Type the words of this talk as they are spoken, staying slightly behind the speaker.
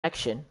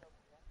connection.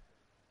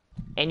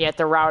 And yet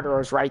the router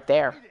was right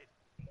there.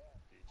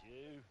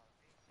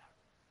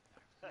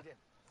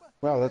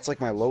 Wow, that's like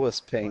my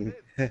lowest ping.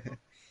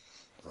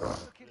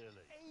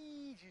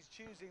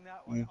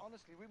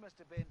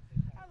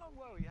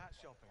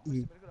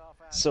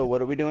 So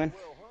what are we doing?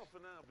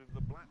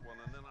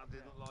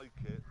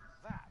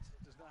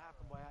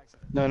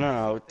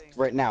 No.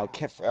 Right now,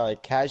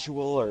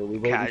 casual, or are we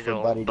waiting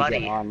for Buddy to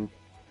get on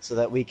so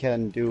that we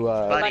can do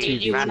Buddy,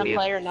 do you want to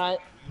play or not?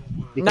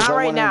 Because Not I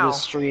right want him now. to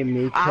stream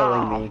me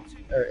killing me,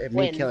 or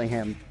me killing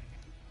him.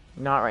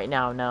 Not right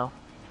now, no.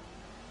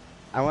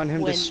 I want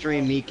him to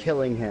stream me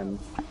killing him,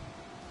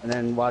 and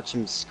then watch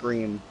him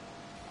scream.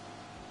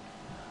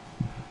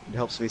 It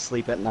helps me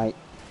sleep at night.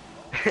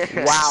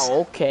 Wow,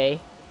 okay.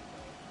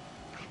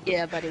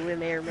 Yeah, buddy, we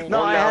may or may No,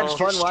 not. I had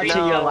fun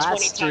watching your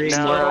last stream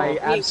where I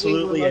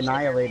absolutely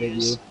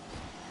annihilated you.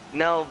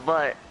 No,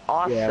 but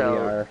also, Yeah, we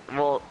are.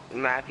 well,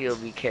 Matthew will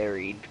be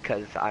carried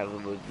because I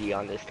would be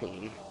on this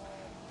team.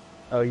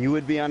 Oh, you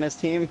would be on his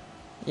team?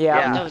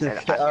 Yeah.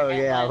 Oh,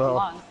 yeah,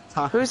 well.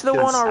 Who's the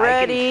one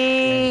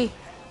already?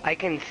 I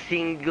can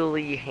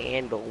singly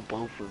handle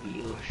both of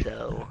you,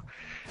 so.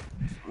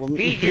 Well,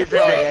 He's just a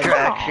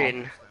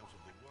distraction.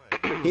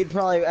 He'd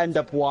probably end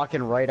up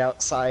walking right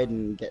outside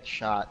and get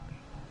shot.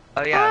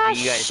 Oh yeah, Ah, so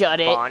you guys shut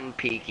it. spawn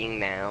peeking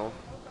now.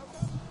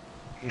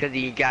 Because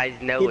you guys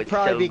know He'd it's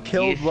probably so be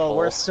killed useful. while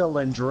we're still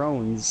in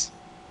drones.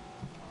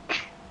 Oh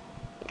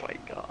my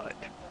god.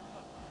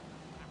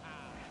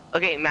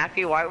 Okay,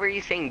 Matthew, why were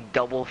you saying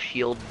double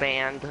shield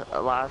banned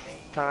last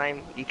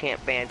time? You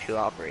can't ban two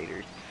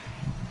operators.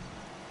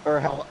 Or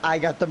how I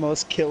got the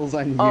most kills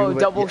on you. Oh, but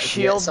double yet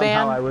shield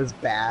somehow ban? I was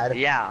bad.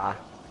 Yeah.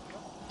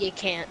 You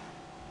can't.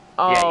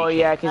 Oh, you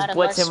yeah, because Not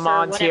Blitz unless and for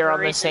Mons here whatever on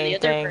the reason same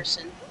other thing.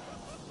 person-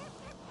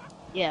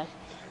 Yeah.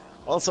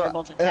 Also, They're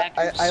both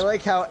attackers. I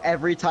like how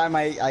every time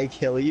I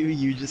kill you,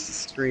 you just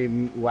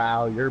scream,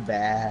 "Wow, you're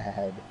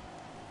bad."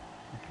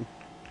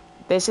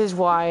 This is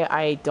why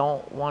I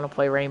don't want to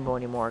play Rainbow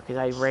anymore, because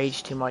I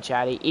rage too much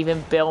at it.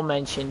 Even Bill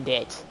mentioned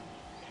it.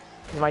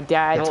 My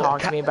dad No,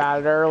 talked to me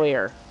about it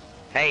earlier.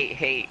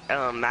 Hey,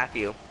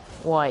 Matthew.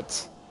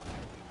 What?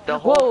 The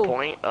whole Whoa.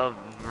 point of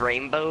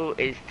Rainbow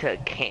is to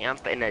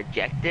camp an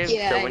objective,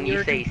 Yeah, so and when you you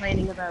were say...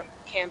 complaining about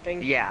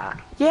camping. Yeah.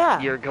 Yeah,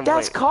 You're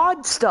that's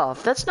COD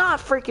stuff. That's not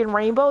freaking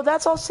Rainbow.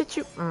 That's all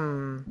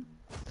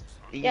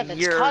Yeah, that's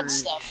you're... COD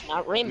stuff,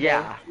 not Rainbow.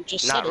 Yeah, You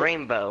just not said it.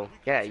 Rainbow.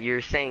 Yeah,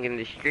 you're saying in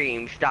the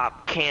stream,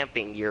 stop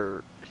camping.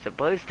 You're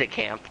supposed to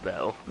camp,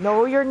 though.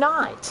 No, you're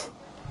not.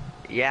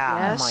 Yeah.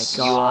 Oh my Yes.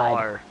 You god.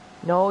 are.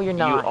 No, you're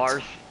not. You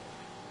are.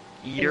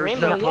 You're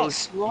Rainbow, supposed.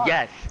 yes, you are.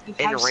 Yes, You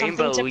in have something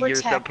Rainbow, to you're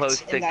protect,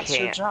 supposed to and that's your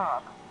camp.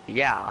 job.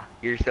 Yeah,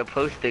 you're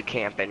supposed to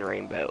camp in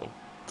Rainbow.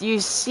 Do you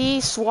see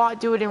SWAT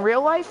do it in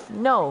real life?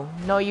 No.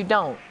 No, you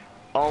don't.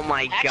 Oh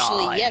my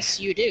Actually, god. yes,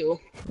 you do.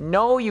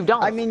 No, you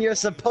don't. I mean, you're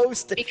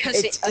supposed to.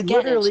 Because it's again,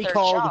 literally it's their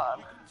called.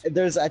 job.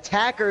 There's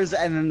attackers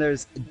and then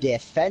there's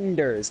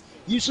defenders.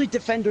 Usually,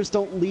 defenders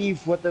don't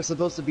leave what they're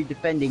supposed to be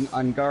defending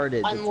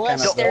unguarded. It's Unless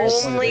kind of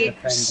there's only- the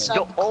defender.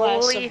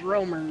 subclass of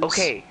roamers.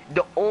 Okay,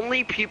 the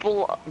only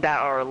people that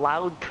are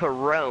allowed to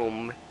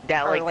roam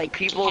that Are, like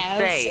people Cav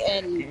say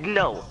and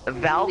no,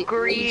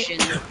 Valkyrie, Legion.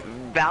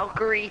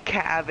 Valkyrie,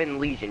 Cav, and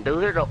Legion.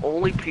 Those are the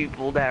only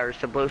people that are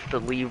supposed to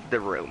leave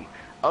the room.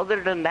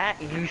 Other than that,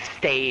 you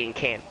stay in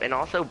camp. And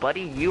also,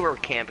 buddy, you were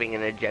camping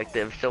an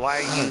objective, so why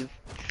are you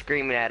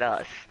screaming at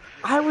us?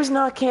 I was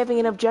not camping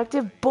an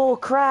objective. Bull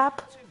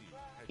crap.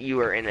 You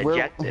were an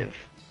objective.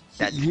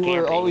 That's You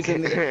camping. were always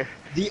in the.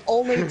 The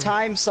only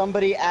time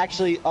somebody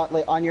actually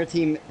like, on your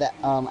team that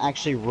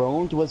actually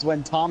roamed was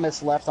when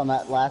Thomas left on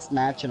that last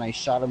match and I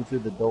shot him through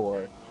the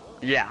door.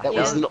 Yeah, That that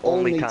was the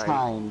only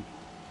time.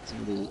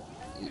 somebody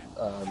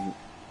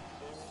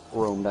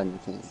roamed on your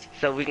team.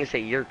 So we can say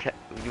you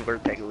were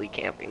technically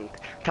camping.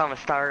 Thomas,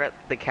 start up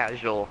the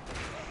casual.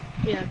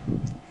 Yeah.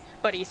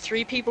 Buddy,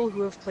 3 people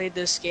who have played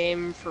this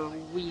game for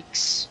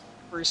weeks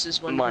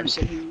versus one Months.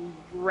 person who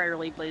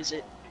rarely plays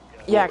it.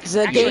 Yeah, because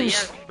the Actually, game,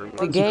 yeah.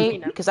 the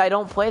game, because I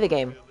don't play the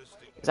game,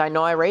 because I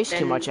know I rage too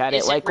Then much at it.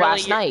 is it Like really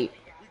last your- night.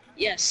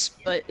 Yes,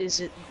 but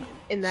is it,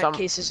 in that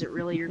case, is it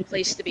really your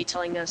place to be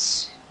telling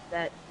us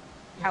that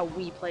how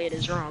we play it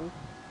is wrong?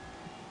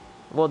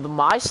 Well,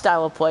 my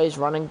style of play is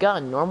run and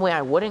gun. Normally,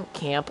 I wouldn't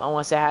camp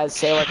unless it had,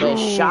 say, like a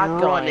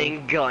shotgun.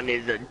 Running gun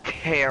is a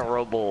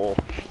terrible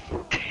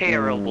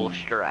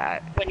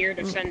strat. When you're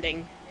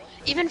defending.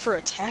 Even for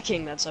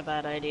attacking, that's a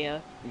bad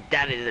idea.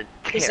 That is a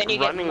Because then you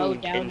get running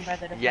mowed down is- by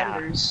the yeah,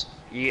 defenders.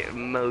 you get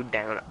mowed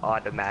down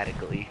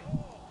automatically.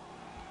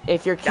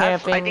 If you're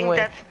camping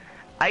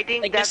I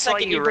think Like the that's why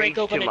second you you break rage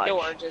open too a much.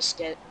 door, just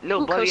get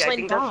No, buddy, I Coastline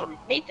think that's Dom,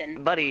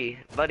 Nathan. buddy.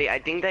 I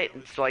think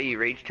that's why you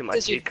rage too much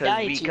 'Cause you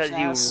die too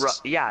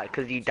fast.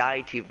 because you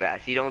die too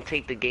fast. You don't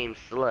take the game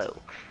slow.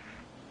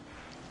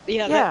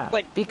 Yeah, yeah,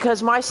 like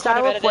because my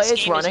style of play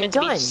is run and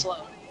gun.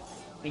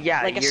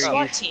 Yeah, Like a you're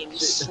SWAT used- team,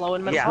 slow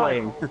and Yeah.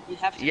 methodical. You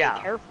have to be Yeah,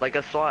 careful. like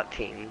a SWAT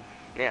team.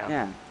 Yeah.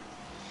 Yeah.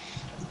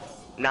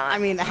 Not. I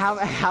mean,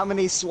 how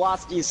many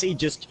SWATs do you see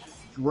just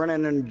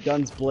running and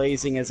guns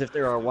blazing as if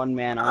they're a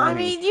one-man army. I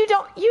mean, you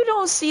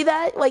don't see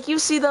that. Like, you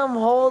see them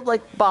hold,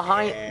 like,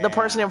 behind the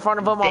person in front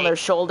of them on their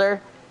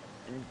shoulder.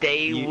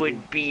 They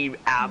would be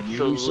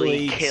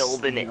absolutely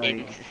killed in an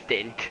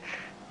instant.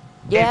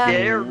 Yeah. If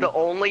they're the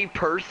only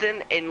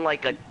person in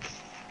like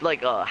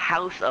a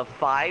house of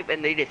 5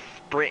 and they just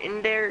sprint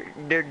in there,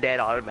 they're dead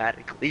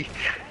automatically.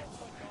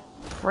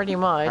 Pretty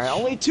much. Alright,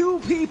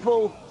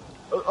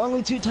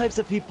 only two types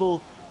of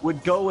people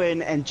would go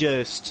in and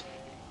just,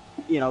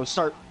 you know,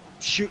 start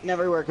shooting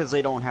everywhere because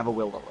they don't have a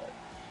will to live.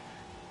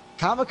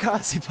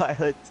 Kamikaze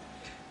pilots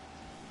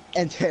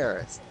and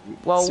terrorists.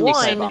 Well,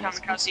 Suicide one, bombers.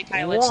 Kamikaze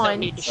pilots don't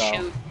need to so-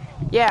 shoot.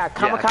 yeah,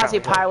 kamikaze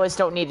kamikaze. pilots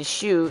don't need to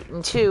shoot,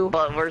 and 2,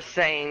 But we're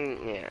saying,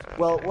 yeah.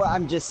 Well,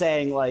 I'm just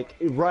saying, like,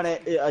 run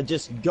it,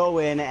 just go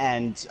in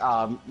and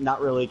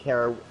not really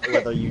care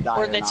whether you die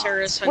Or or the not.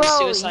 terrorists on well,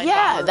 suicide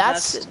yeah, bomber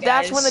that's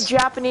vests, when the guys.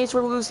 Japanese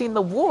were losing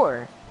the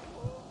war.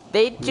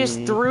 They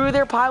just threw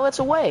their pilots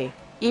away.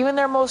 Even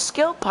their most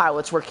skilled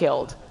pilots were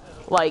killed,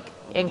 like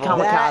in That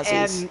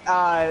kamikazes.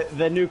 and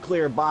the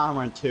nuclear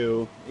bomber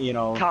too, you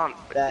know. Tom,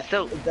 that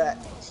so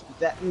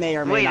that may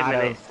or may wait a not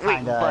minute. have Wait,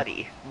 kind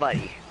buddy.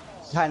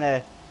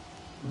 of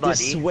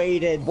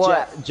dissuaded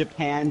What?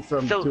 Japan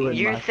from So doing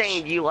you're much.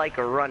 saying you like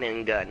a run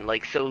and gun,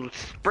 like so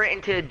sprint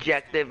into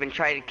objective and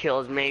try to kill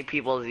as many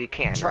people as you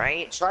can,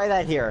 right? Try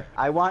that here.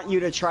 I want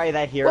you to try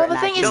that here. Well, and the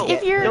thing is, actually if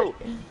get- you're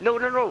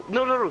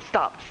No,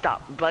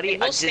 stop, buddy.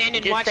 And we'll just- stand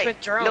and just watch say- with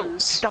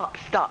drones. No,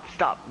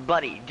 stop,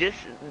 buddy. Just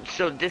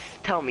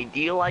tell me, do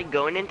you like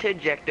going into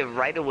objective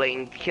right away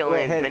and killing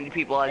Wait, hey, as many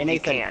people as hey, you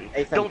Nathan, can?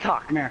 Nathan, Don't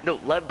talk. come here. No,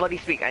 let buddy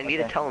speak. I need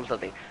to Okay. tell him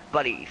something,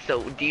 buddy.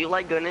 So, do you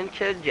like going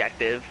into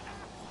objective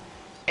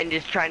and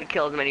just trying to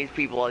kill as many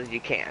people as you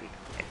can?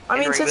 I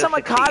mean, in since Rainbow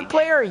I'm a Six COD Siege?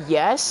 player,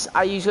 yes,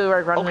 I usually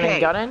like running Okay.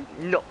 and gunning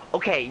No.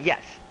 Okay.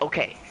 Yes.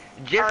 Okay.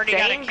 Just Already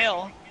got a saying,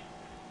 kill.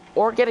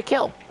 or get a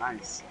kill.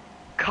 Nice.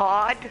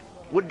 COD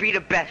would be the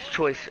best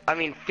choice. I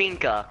mean,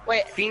 Finka.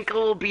 Wait. Finka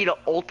will be the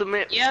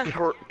ultimate Yeah,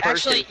 person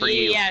Actually, for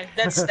you. yeah,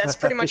 that's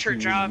pretty much her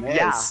job. Man.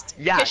 Yeah,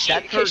 Cause she,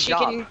 that's her 'cause she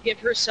job. can give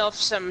herself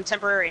some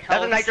temporary That's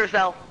health. a nitro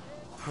cell.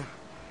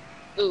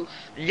 Oof.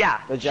 Yeah,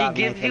 Good job,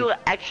 she gives Nathan. you an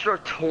extra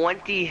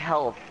 20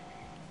 health,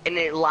 and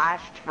it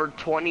lasts for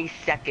 20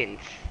 seconds.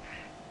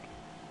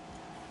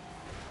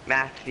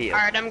 Matthew.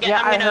 Alright, I'm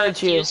Yeah, I gonna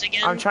heard you. fuse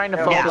again. I'm trying to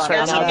Yeah, focus yeah,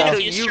 right yeah. now. Yeah. So If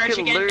you you stretch can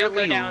again, don't go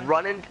literally down.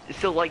 run in.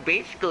 So like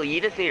basically,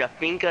 you just need a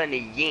Finka and a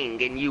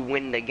Ying, and you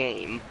win the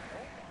game.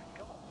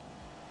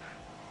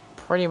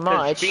 Pretty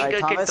much. Alright,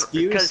 Thomas,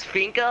 fuse. Because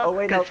Finka, Oh,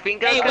 wait, no.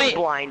 Finka Hey, can wait.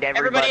 blind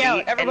Everybody everybody,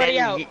 out, everybody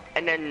and out. then,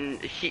 and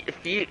then she,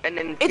 and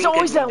then It's Finka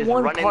always can that just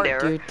one run in part, there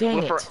dude. Dang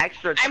with her it.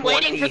 extra 20 I'm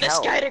waiting for this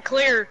health. guy to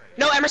clear.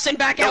 No, Emerson,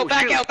 back No, out,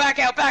 back shoot. out, back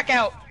out, back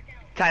out.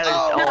 Tyler,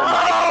 Oh, oh, no!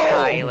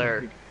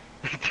 my,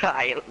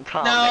 Tyler,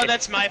 Thomas. No,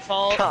 that's my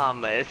fault.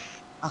 Thomas.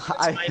 That's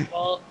my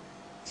fault.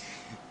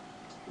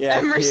 Yeah.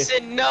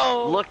 Emerson,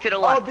 no. Look to the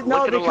Oh, left. no,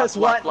 look to the because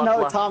left, what? left,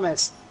 No, left.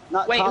 Thomas.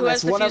 Not Wait, who Thomas.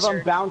 has the One of them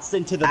fuser? bounced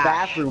into the Ash.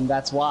 bathroom.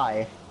 That's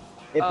why.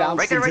 It Oh. bounced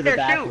Right there, into right the there.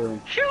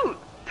 bathroom. Shoot,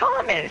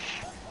 Thomas.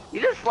 You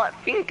just let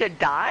Finka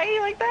die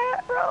like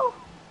that, bro?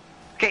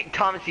 Okay,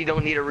 Thomas, you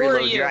don't need to Who are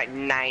reload. you? You're at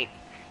 9.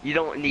 You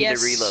don't need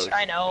Yes, to reload.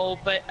 I know,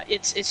 but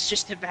it's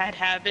just a bad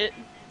habit.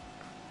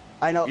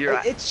 I know. You're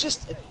right. It's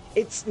just.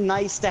 It's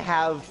nice to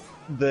have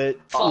the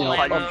Full you know,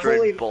 ammo. a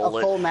 100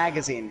 bullets. full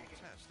magazine.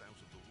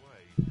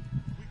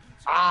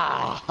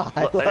 Ah,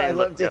 I Look, and then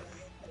loved look,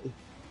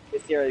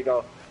 it. Here you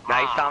go.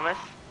 Nice, Thomas.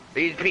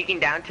 He's peeking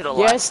down to the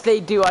Yes, left. they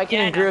do. I can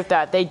Yeah, I agree know. with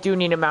that. They do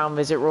need a mountain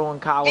visit rule in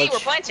Hey, college. we're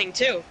planting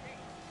too.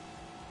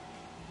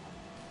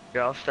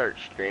 Here, I'll start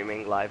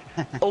streaming live.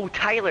 Oh,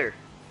 Tyler.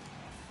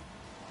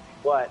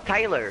 What?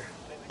 Tyler.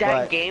 That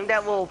What? game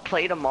that we'll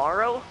play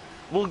tomorrow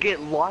will get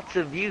lots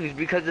of views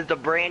because it's a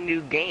brand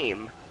new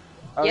game.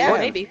 Oh, Yeah,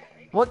 maybe.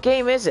 What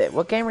game is it?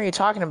 What game are you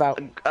talking about?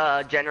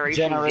 Generation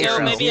Generation No, Zero.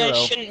 maybe I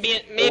Zero. shouldn't be. The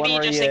one Maybe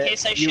where just in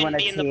case I you shouldn't and a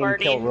be in the team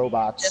party. kill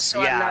robots. Just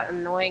so Yeah. I'm not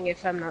annoying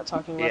if I'm not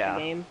talking about Yeah. the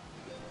game.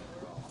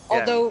 Yeah.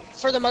 Although,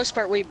 for the most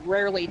part, we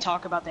rarely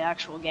talk about the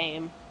actual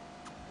game.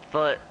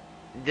 But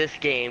this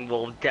game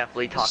we'll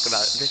definitely talk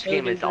about. This So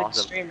game do is good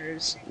awesome.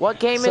 Streamers. What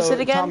game is So,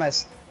 it again?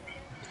 Thomas,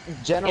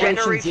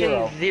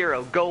 Generation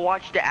Zero. Go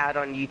watch the ad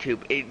on YouTube.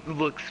 It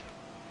looks,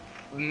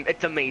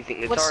 it's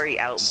amazing. It's What's- already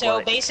out. So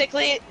but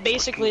basically,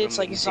 it's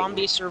like amazing.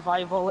 zombie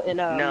survival in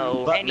a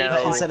No, But any no.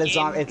 COD instead of game.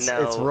 zombie, it's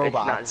no,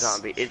 robots. it's not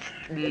zombie. It's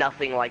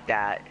nothing like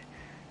that.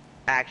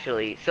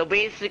 Actually, so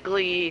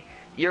basically,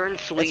 you're in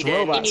Sweden.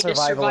 robot You need to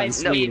survival in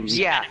survive Sweden. these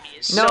Yeah.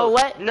 enemies. No,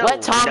 No,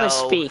 let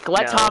Thomas no, speak.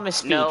 Let no, Thomas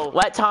speak. no.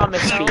 Let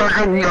Thomas He speak.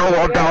 doesn't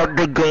know about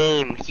the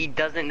game. He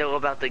doesn't know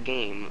about the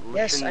game.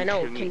 Yes, Listen I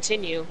know. to me.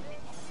 Continue.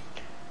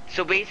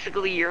 So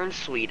basically, you're in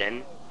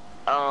Sweden.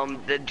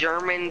 The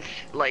Germans,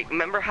 like,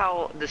 remember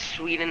how the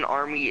Sweden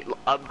army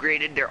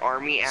upgraded their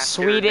army after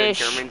Swedish.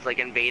 the Germans, like,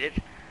 invaded?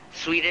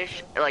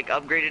 Swedish, like,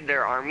 upgraded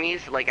their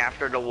armies, like,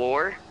 after the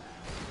war?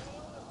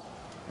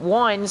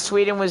 One,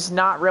 Sweden was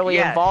not really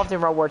Yes. involved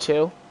in World War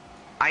II.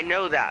 I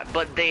know that,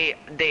 but they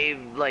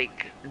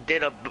like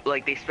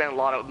they spent a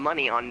lot of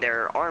money on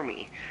their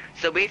army.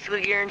 So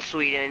basically, you're in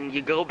Sweden.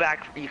 You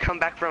come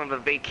back from a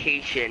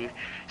vacation.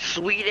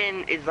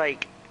 Sweden is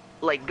like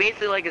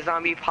basically like a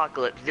zombie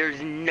apocalypse. There's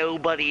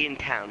nobody in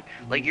town.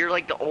 Like you're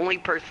like the only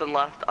person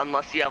left,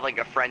 unless you have like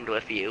a friend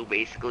with you,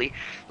 basically.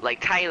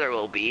 Like Tyler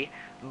will be,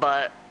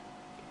 but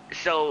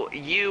so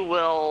you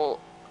will.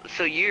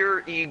 So you're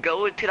in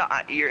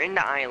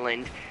the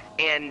island,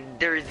 and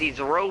there's these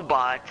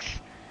robots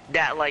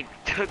that like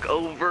took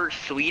over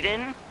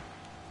Sweden.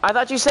 I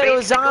thought you said it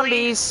was Basically-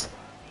 zombies.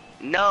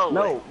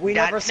 No, we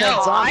never said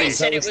No, zombies. I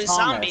said that it was Thomas.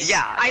 zombies.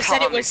 Yeah, I said it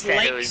Thomas was said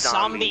like it was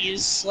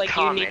zombies, like you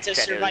Thomas need to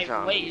said it was survive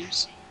zombies.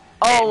 waves.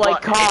 Oh,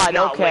 like But it's COD,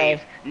 not okay.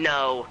 waves.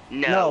 No,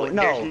 No,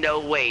 there's no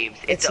waves.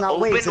 It's an not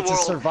open waves, it's a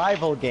world.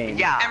 survival game.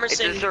 Yeah, Emerson,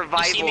 it's you a see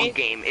survival me?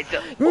 game. It's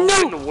an No!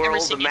 open world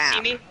Emerson, you see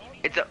map. me?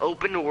 It's an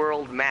open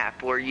world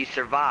map where you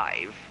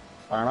survive,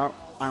 And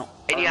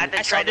and you have to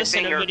I try saw to this in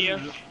a figure. video.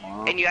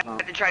 And you have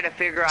to try to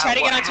figure out Try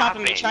to what get on top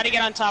of me. happened. Try to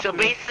get on top So of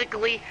me.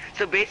 basically,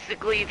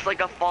 it's like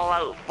a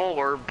Fallout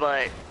 4,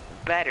 but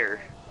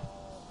better.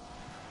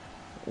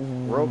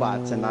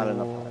 robots and not an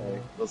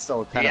apocalypse. Well,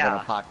 still kind of an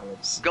Yeah.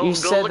 apocalypse. Go You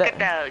said look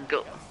that- at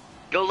the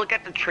go look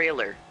at the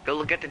trailer. Go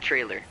look at the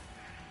trailer.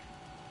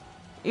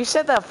 You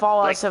said that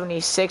Fallout Like-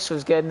 76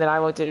 was good, and then I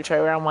looked at the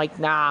trailer, I'm like,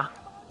 nah.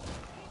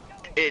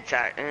 It's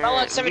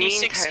Fallout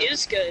 76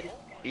 is good.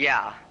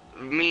 Yeah,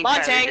 me and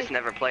Tyler Montang. just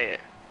never play it.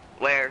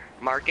 Where?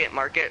 Mark it,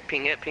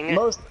 ping it.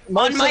 Most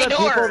On my of the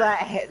door. people that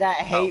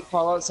hate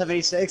Fallout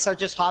 76 are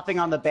just hopping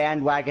on the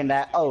bandwagon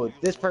that, oh,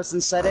 this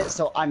person said it,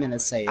 so I'm gonna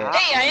say it.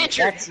 Hey, I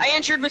entered. That's- I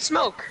entered with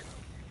smoke.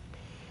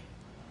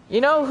 You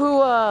know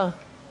who,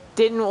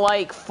 didn't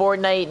like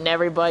Fortnite and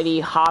everybody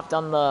hopped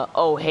on the,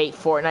 oh, hate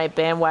Fortnite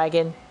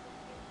bandwagon?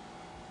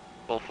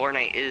 Well,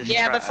 Fortnite is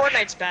Yeah, but trash.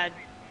 Fortnite's bad.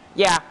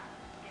 Yeah.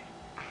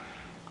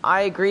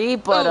 I agree,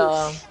 but,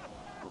 Oof.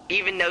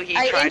 Even though he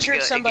I tried to injured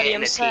get somebody, in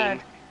I'm a sad.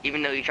 team.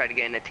 Even though he tried to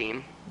get in a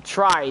team.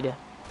 tried.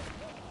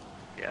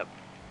 Yep.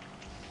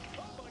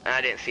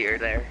 I didn't see her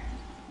there.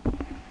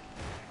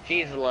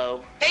 She's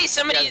low. Hey,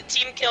 somebody Yeah.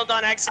 team killed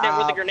on accident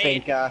with a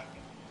grenade. Finka.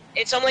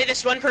 It's only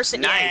this one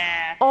person. Nice.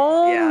 Yeah.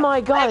 Oh Yeah. my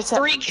I god, have it's that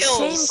 3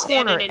 kills same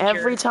and corner an injure.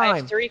 every I time.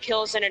 have 3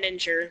 kills and an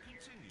injure.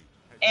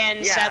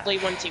 And Yeah. sadly,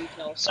 1 team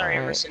kill. Sorry,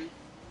 Alright. Emerson.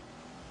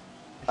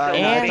 No,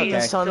 And it's the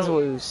okay. Suns So-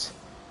 lose.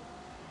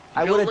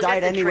 I Go would have look at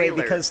died the anyway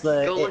trailer. because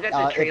Go look at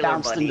the it trailer,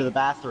 bounced buddy. into the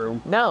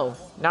bathroom. No,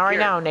 not right Here.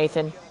 now,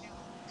 Nathan.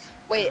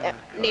 Wait, Oh,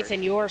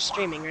 Nathan, you are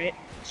streaming, right?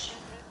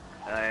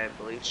 I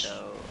believe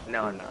so.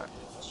 No, I'm not.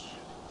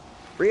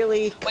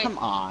 Really? Wait. Come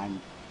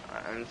on.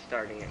 I'm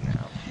starting it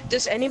now.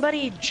 Does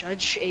anybody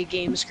judge a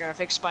game's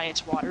graphics by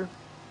its water?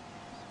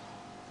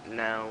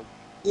 No.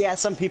 Yeah,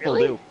 some people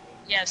Really? do.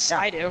 Yes, Yeah.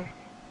 I do.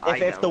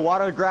 If the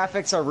water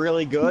graphics are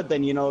really good,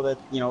 then you know that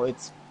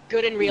it's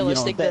Good and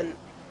realistic, that- then.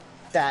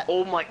 that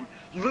Oh my!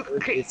 Look,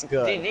 okay. It's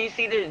good. Did you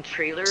see the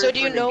trailer So do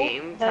you for the know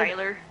game, that-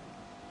 Tyler?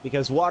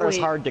 because water's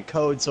Wait. hard to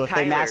code. So if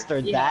Tyler, they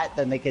mastered yeah. that,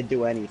 then they could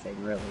do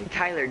anything really.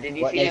 Tyler, did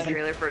you What, see the Nathan?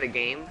 trailer for the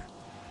game?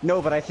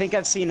 No, but I think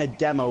I've seen a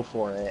demo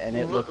for it, and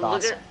it looked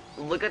awesome.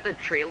 Look at the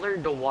trailer.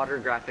 The water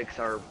graphics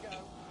are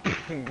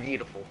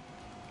beautiful.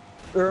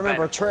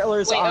 Remember, Right.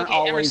 trailers Wait, aren't okay,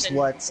 always Emerson.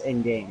 what's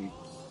in game.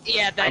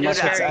 Yeah, that Unless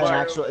is it's very an true.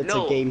 actual, it's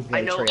No, a gameplay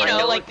I know- trailer. You know,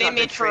 know like it's they not the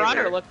made For Honor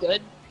trailer. look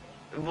good.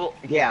 Well,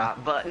 Yeah. yeah,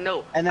 but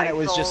no. And then I it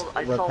was saw- just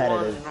I saw one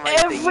repetitive. of, like,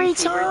 the Every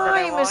YouTubers that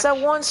I time, it's that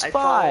watch. one I saw,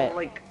 spot.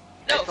 like,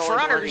 No, I saw For one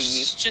of the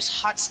Honor's just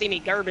hot, steamy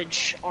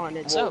garbage on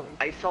its Well, own.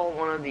 I saw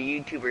one of the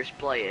YouTubers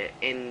play it,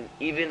 and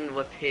even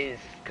with his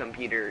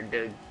computer,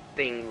 the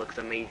thing looks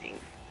amazing.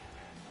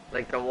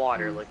 Like, the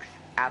water looks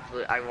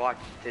absolutely... I watched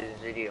his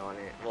video on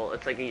it. Well,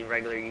 it's like a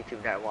regular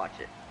YouTuber that I watch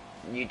it.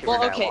 YouTuber Well,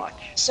 that I okay, watch.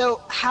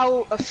 so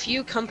how a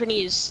few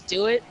companies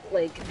do it,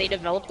 like, they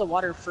develop the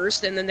water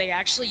first, and then they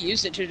actually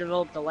use it to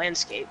develop the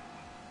landscape.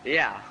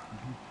 Yeah.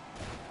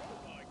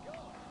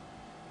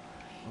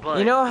 But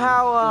You know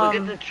how, look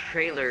at the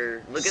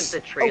trailer. Look at the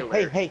Oh,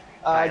 trailer. hey,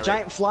 Tyler.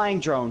 giant flying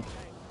drone.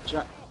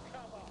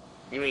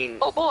 You mean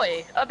Oh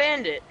boy, a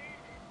bandit.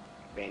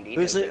 Bandito?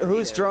 Who's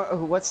Bandito.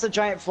 drone? What's the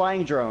giant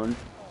flying drone?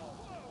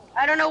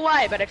 I don't know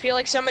why, but I feel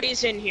like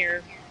somebody's in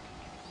here.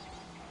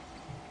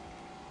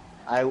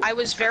 I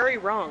was very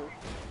wrong.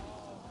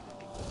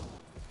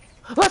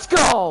 Let's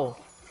go!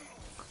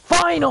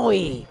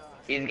 Finally!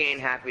 He's getting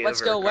happy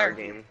Let's over go a where? card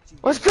game.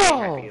 Let's He's getting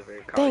go! happy over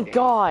a card Thank game.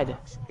 God!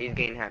 He's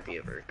getting happy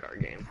over a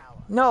card game.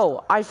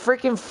 No, I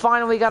freaking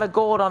finally got a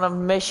gold on a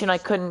mission I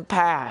couldn't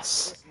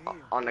pass.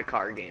 On the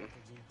card game.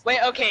 Wait,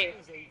 okay.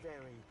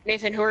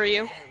 Nathan, who are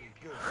you?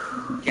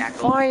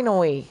 Jackal.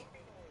 Finally!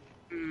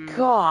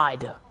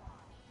 God!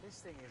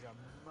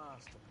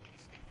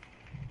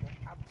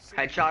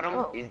 Headshot him.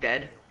 Oh. He's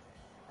dead.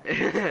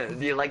 Do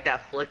you like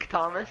that flick,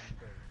 Thomas?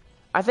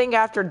 I think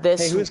after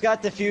this, Hey, who's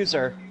got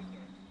diffuser?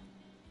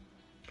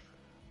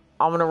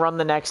 I'm gonna run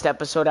the next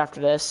episode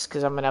after this,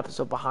 because I'm an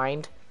episode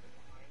behind.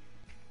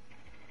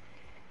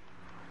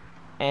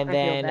 And I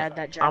feel then bad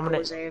that I'm Jackal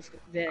was gonna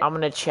AFK. I'm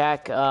gonna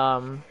check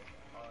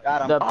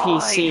Got him. the Oh, I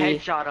PC.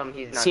 headshot him.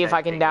 He's not See if that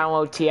I can big.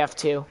 download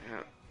TF2,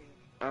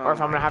 Oh or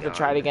if I'm my gonna have to God.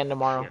 try it again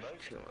tomorrow.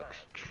 TF2 looks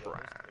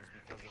trash.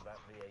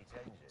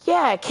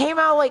 Yeah, it came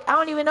out like I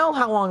don't even know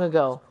how long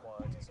ago.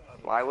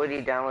 Why would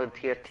you download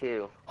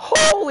TF2?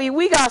 Holy,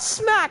 we got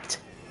smacked.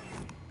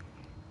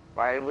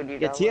 Why would you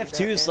Yeah, download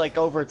TF2 is that? like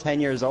over 10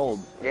 years old.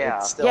 Yeah.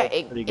 It's still Yeah,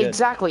 pretty good.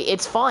 exactly.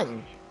 It's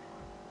fun.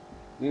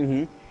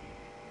 Mm-hmm.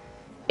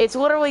 It's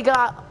literally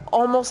got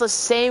almost the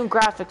same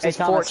graphics Hey, as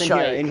Thomas, in here,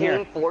 Fortnite. in here.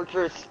 Team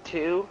Fortress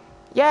 2?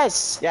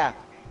 Yes, Yeah,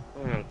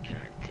 Oh, God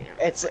damn.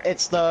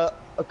 it's the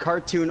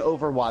cartoon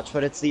Overwatch,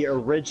 but it's the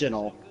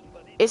original.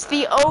 it's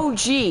the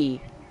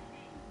OG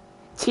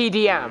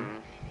TDM.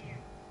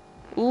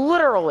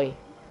 Literally.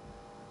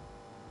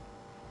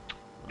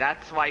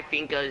 That's why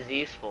Finka is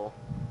useful,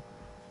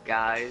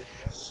 guys.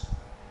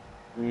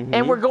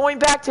 And we're going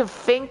back to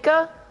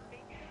Finka?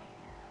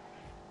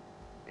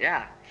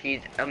 Yeah,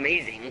 she's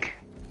amazing.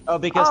 Oh,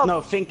 because Oh.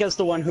 no, Finka's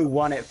the one who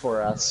won it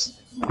for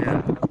us.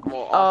 Yeah.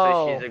 Well, also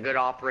Oh. she's a good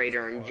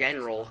operator in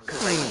general,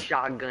 cause I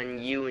shotgun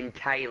you and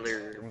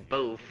Tyler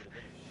both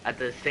at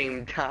the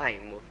same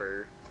time with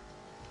her.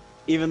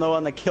 Even though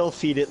on the kill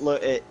feed it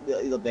looked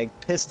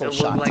like pistol It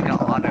shot. looked like an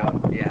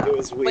auto. Yeah. It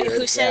was weird. Wait,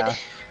 who said? yeah.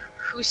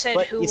 Who said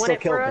But who you won still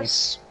it killed for me.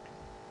 us?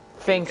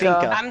 Finka.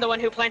 Finka. I'm the one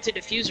who planted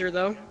diffuser,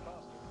 though.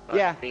 But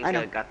Yeah, Finka I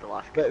know. got the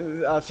last. But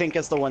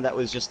Finka's the one that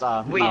was just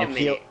Wait a heal-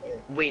 minute.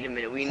 Wait a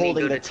minute. We need to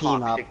holding go the to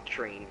team up. Toxic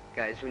Train,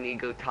 guys. We need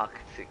to go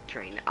Toxic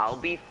Train. I'll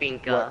be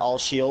Finka. What, all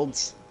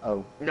shields?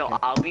 Oh. No, okay.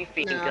 I'll be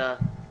Finka.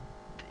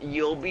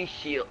 You'll be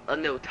Shield.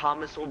 No,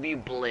 Thomas will be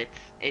Blitz,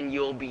 and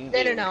you'll be. No,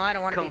 Ying. I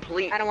don't want to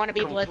Complete. be. I don't want to be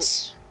complete-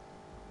 Blitz.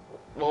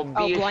 Well, be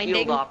Oh, a blinding?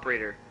 shield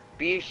operator.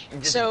 Be a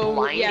just So,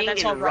 blinding yeah,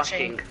 that's all and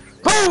rushing.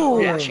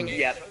 Boom! Yeah, Rushing it.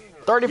 yep,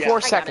 34 I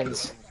got it.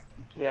 seconds.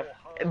 yep.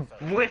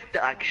 With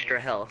the extra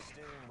health.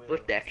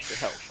 With the extra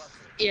health.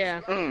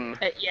 Yeah. Mm.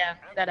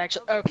 That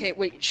actually. Okay,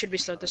 wait. Should we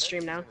start the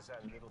stream now?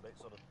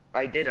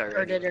 I did Or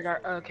already. did it?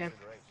 Okay.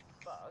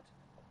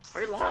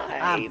 We're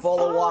live. I'm full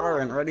of water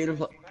and ready to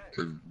play.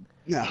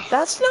 No.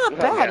 That's not Oh,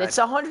 bad. God. It's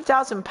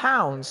 100,000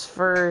 pounds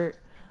for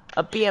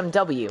a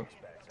BMW.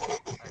 I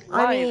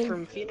Live mean,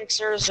 from Phoenix,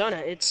 Arizona.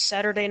 It's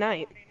Saturday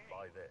night.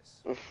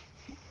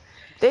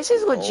 this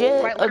is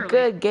legit Quite a literally.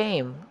 good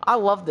game. I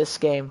love this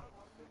game.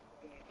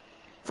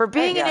 For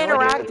being Yeah, an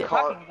what is it interactive,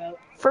 called?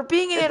 for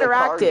being an It's a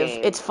car interactive,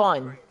 game. it's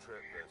fun.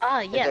 Ah,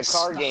 yes.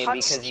 car the game hot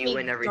because you steamy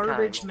win every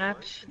garbage time.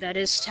 map that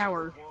is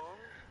Tower.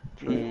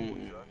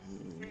 Mm.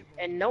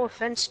 And no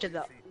offense to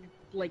the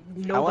wanna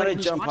nobody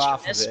who's jump watching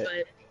off of this, it.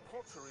 but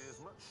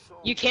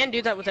you can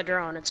do that with a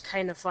drone. It's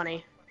kind of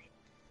funny.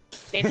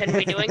 Nathan,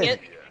 we doing it?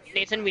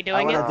 Nathan, we I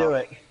doing want it? to do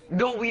it.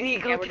 No, we need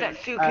to go Yeah, to we're that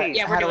doing- suitcase.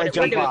 Yeah, How we're do I doing it. We're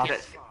jump doing off?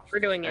 it. We're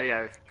doing Oh, it.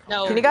 yeah.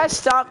 No. Can you guys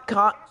stop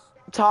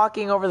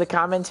talking over the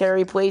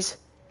commentary, please?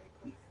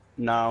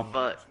 No.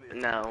 But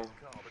no.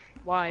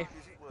 Why?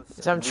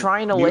 'Cause I'm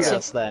trying to You listen.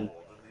 guess then.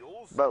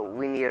 But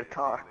we need to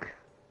talk.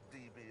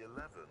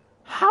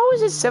 How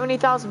is it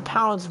 70,000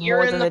 pounds You're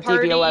more in than the the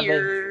party.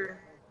 DB11?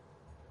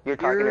 You're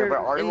talking You're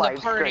about our in the live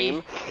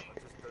party. stream.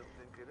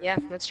 Yeah,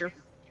 that's true.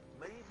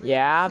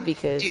 Yeah,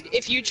 because Dude,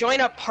 if you join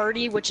a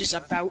party which is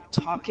about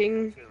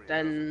talking,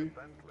 then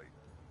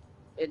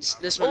this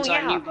Oh one's on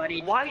yeah. you,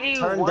 buddy. Why do you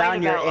Turn whine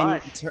down your about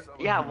in- us? tur-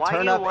 Yeah, why turn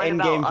do you up whine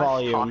in-game about us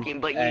volume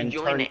talking, but you and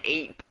join turn- an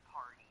ape?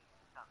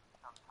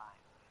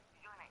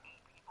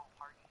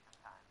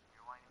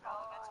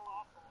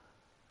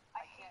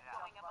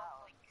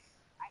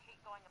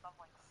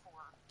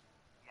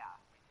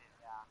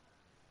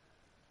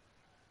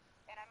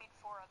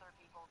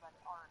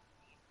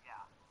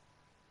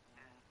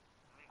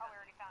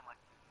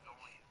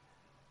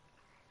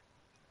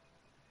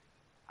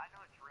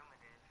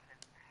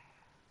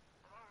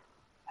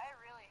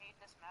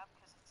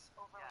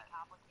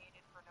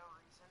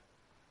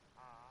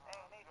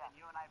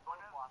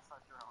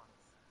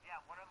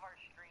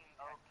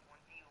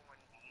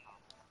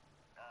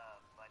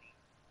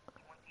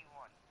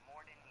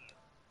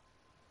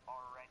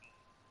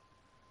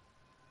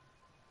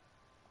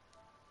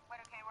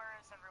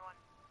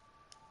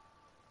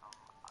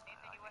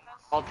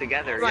 All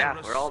together, Come on.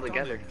 yeah, we're all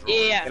together.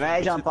 Yeah. Can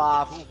I jump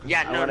off?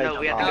 Yeah, I no, wanna no,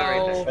 we have jump to go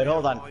off. right there. Wait,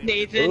 hold on.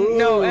 Nathan,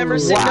 no,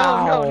 Emerson,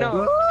 Wow.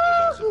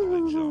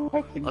 no.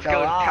 Let's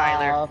go,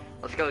 Tyler.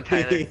 Let's go,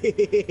 Tyler.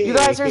 you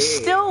guys are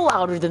still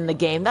louder than the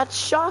game. That's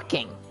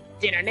shocking.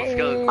 Let's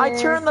go. I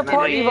turned the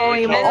party You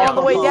volume can't all jump.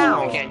 the way You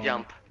down. can't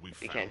jump.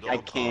 You can't I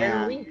jump.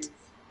 can't.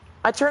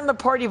 I turned the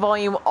party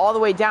volume all the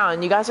way down,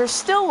 and you guys are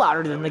still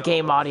louder than the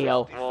game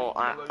audio. Well,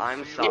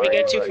 I'm Did sorry. we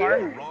go too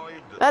far?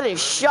 That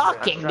is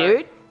shocking, That's right.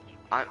 dude.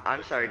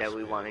 I'm sorry that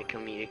we want to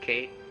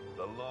communicate.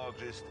 The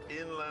largest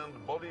inland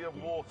body of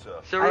water.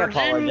 Surge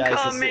apologize.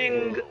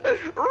 incoming!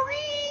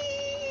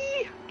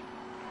 Ree!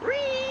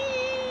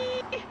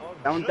 Ree!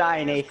 Don't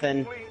die,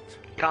 Nathan.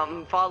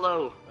 Come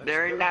follow.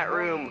 They're in that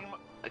room.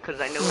 Because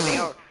I know where they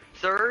are.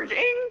 Surge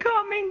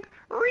incoming!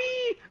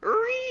 Ree!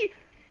 Ree!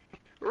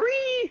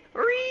 Ree!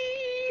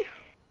 Ree!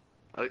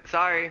 Oh,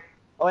 sorry.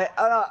 Oh, wait,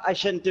 no, I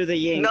shouldn't do the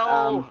ying.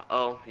 No!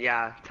 Oh,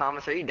 yeah.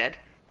 Thomas, are you dead?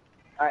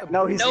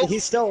 No,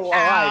 he's still alive.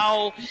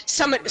 Ow!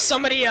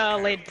 Somebody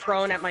laid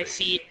prone at my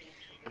feet.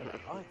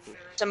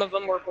 Some of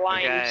them were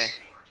blind. Okay.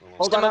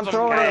 Hold Some on, of I'm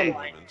them were throwing him.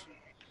 blind.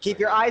 Keep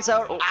your eyes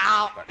out.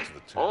 Ow! Back to the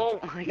tent. Oh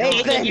my god.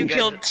 Nathan! Nathan, you guys-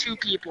 killed 2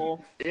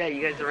 people. Yeah,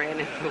 you guys ran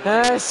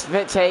into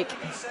Spit take.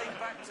 Say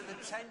back to the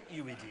tent,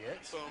 you idiot.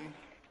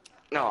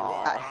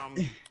 No.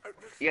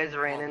 You guys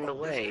ran in the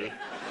way.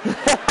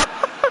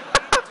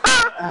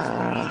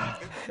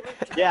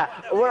 Yeah,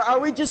 are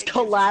we just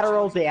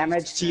collateral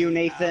damage to you,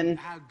 Nathan?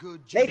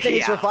 Nathan,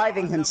 he's Yeah.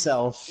 reviving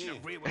himself.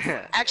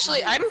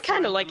 Actually, I'm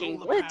kind of liking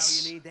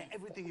Blitz.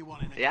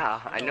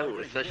 Yeah, I know,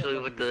 especially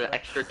with the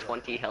extra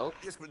 20 health.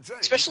 Yes, but James,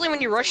 Especially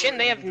when you rush in,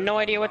 they have no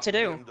idea what to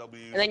do.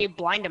 And then you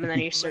blind them and then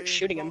you start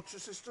shooting them. master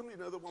system, you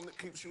know, the one that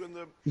keeps you in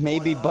the...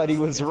 Maybe Buddy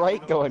was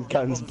right going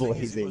guns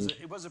blazing.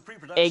 It was a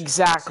pre-production.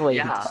 Exactly.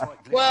 Yeah.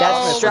 Well,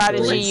 That's the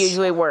strategy Blitz-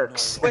 usually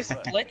works. With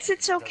Blitz,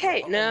 it's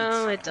okay.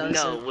 No, it doesn't.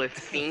 No, with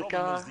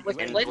Finka With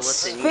and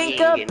Blitz? Blitz and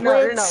Finka Negan.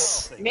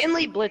 Blitz.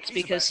 Mainly Blitz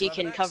because he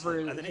can cover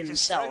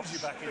himself.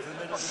 For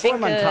Finka-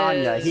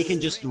 Montagna, he can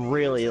just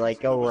really,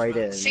 like, go right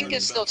in.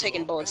 Finka's still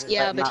taking bullets.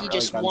 Yeah, But but not he really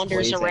just guns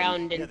wanders blazing.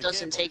 around and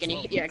doesn't take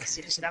any. Yeah, because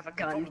he doesn't have a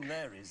gun. Problem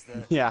there is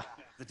that Yeah,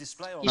 the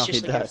display on He's no,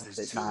 just he like does.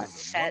 It's not.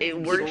 fat. It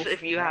works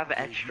if you have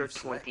extra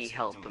 20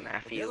 health,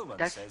 Matthew.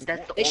 That's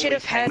the They should only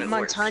have had time it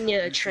works.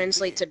 Montagna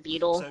translate to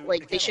Beetle.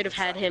 Like, they should have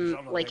had him,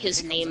 like,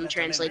 his name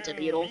translate to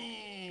Beetle.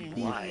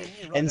 Why?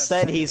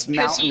 Instead, he's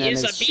mountain he and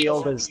is his a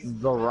shield beetle. is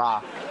the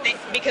rock.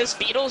 Because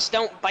beetles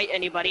don't bite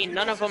anybody,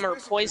 none of them are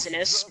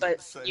poisonous, but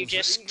you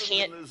just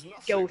can't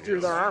go through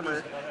their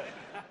armor.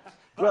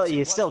 Well,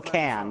 you still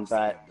can,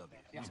 but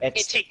It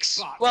it's takes.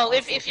 Well,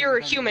 if you're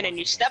a human and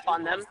you step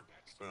on them,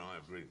 Well, I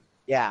agree.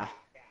 yeah.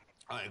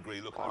 I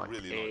agree. Look, I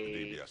really like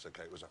the DBS.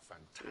 Okay, it was a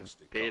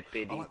fantastic car.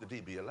 Bippity I like the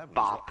DB11 as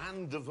bop. well,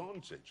 and the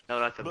Vantage.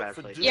 No, that's a But bad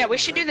for place. yeah, we doing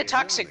should do the it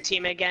toxic early,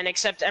 team again.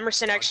 Except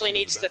Emerson actually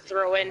needs to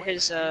throw in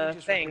his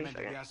thing.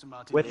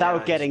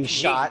 Without getting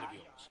shot.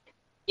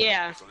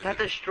 Yeah. That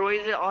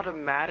destroys it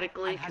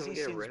automatically. Can we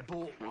get rid of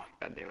it?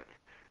 God damn it.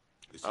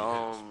 this is it.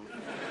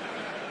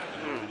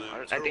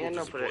 I think I'm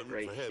gonna put it Disappointment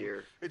right for him.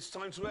 here. It's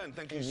time to end.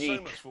 Thank you so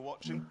Yeet. much for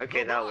watching.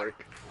 Okay, that'll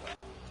work.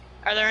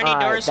 Are there any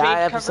Alright, doors we that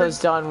need episode's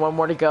covered? done. One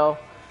more to go.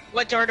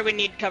 What door do we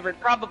need covered?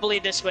 Probably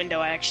this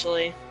window,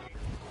 actually.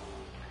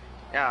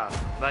 Yeah,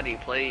 buddy,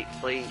 play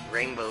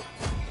Rainbow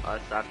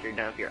us after you're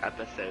done with your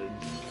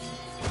episodes.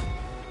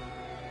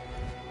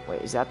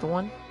 Wait, is that the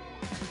one?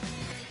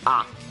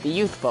 Ah, the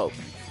youth folk.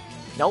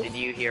 Nope. Did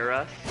you hear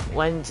us?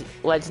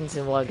 Legends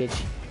and luggage.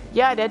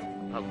 Yeah, I did.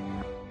 Oh,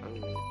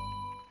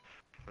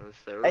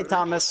 Hey,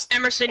 Thomas.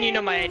 Emerson, you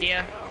know my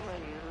idea.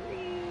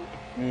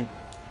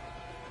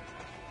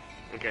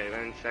 Okay,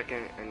 then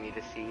second, I need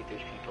to see if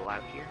there's people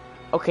out here.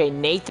 Okay,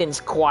 Nathan's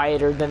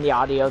quieter than the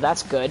audio.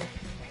 That's good.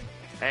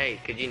 Hey,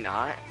 could you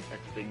not?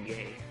 That's big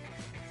gay.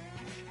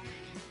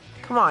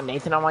 Come on,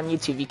 Nathan. I'm on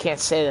YouTube. You can't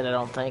say that, I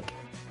don't think.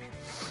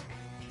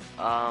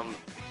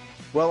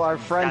 Well, our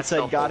friend That's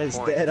the said God whole is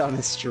point. dead on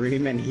his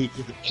stream, and he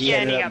Yeah,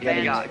 and ended he up got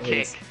getting He got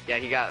his- kicked. Yeah,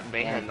 he got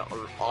banned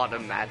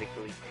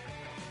automatically.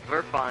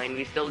 We're fine.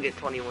 We still get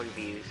 21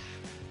 views.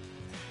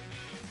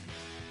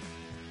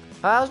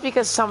 Well, that was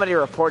because somebody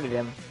reported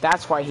him.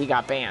 That's why he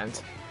got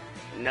banned.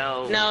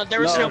 No. No, there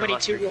was No. nobody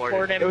to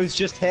report It him. was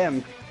just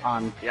him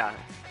on. Yeah,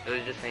 it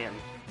was just him.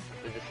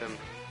 It was just him.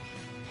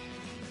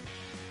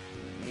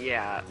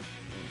 Yeah,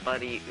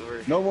 buddy,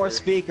 No more we're-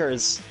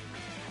 speakers.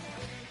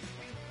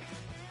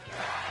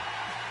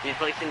 You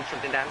placing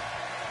something down?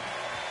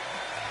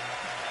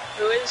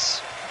 Who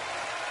is?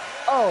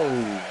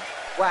 Oh,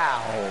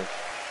 wow.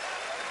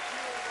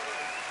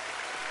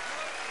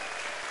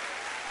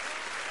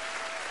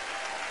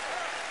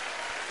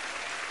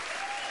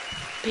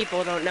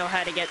 People don't know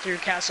how to get through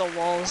castle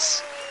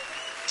walls.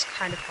 It's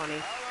kind of funny.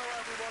 Hello,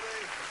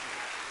 everybody.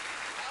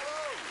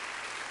 Hello.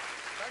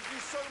 Thank you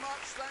so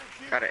much.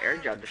 Thank you. Got an air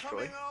job destroy.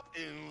 Coming up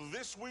in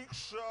this week's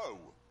show,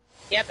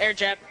 Yep, air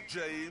jet.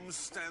 James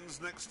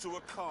stands next to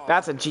a car.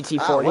 That's a GT40.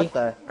 Ah, what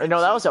the- Or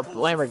no, that was a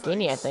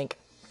Lamborghini, I think.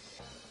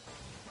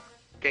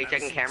 Okay,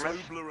 checking cameras.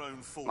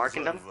 Toblerone falls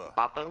Marking them. over.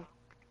 Boppo.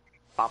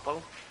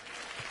 Boppo.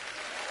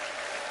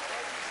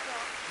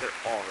 They're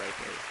all right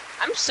there.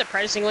 I'm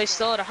surprisingly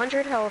still at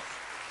 100 health.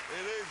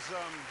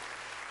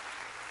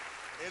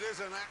 It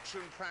is an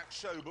action-packed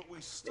show, but we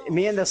still...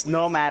 Me and this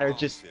Nomad are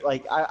just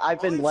like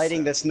I've been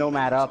lighting this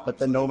Nomad up, but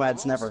the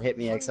Nomads never hit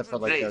me except for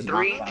like Okay, their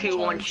 3, knockdown 2,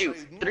 1, charge. shoot.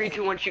 3,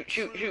 2, 1, shoot.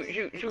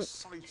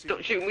 Shoot.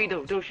 Don't shoot me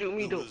though. Don't shoot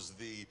me though.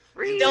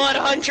 Still at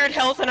 100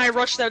 health, and I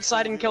rushed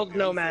outside and killed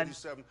Nomad.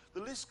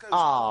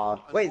 Aw,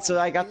 wait, so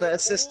I got the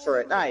assist for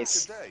it.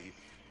 Nice.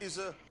 Is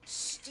a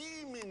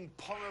steaming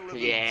pile of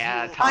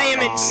Yeah, absorbent- I am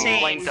Thomas, we insane.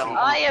 flanked them.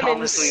 I am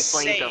Thomas, we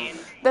flanked them.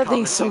 insane. That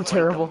thing's so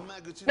terrible.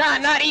 Nah,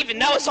 not even.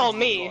 That was all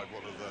me.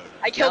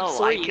 I killed No,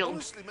 3. I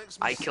killed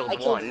I killed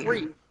 1.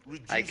 3.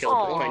 I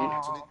killed 1.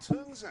 And it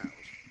turns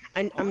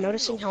out I'm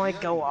noticing how I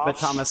go off. But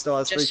Thomas still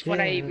has just free when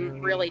kill.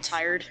 I'm really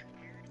tired.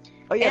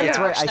 Oh yeah, and that's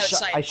I right. rushed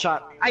outside. I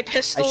shot I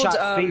pistoled.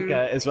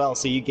 Finka as well,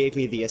 so you gave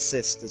me the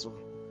assist as well.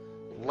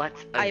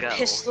 Let's I go.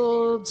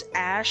 pistoled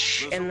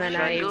Ash, and then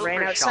Should I I go ran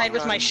for outside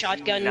with my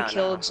shotgun? shotgun, No, no.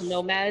 killed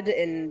Nomad,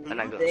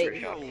 And I go for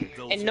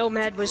shotgun. and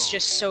Nomad was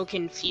just so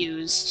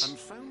confused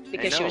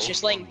because she was know.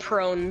 just laying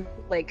prone,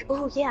 like,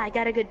 oh yeah, I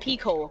got a good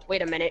peek hole.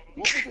 Wait a minute,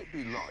 What would it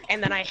be like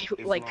and then I if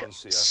like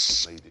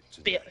Lancia made it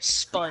today? How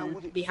spun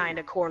would it behind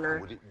a feel? How corner,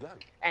 would it go?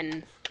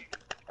 and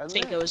And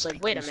Tinko then was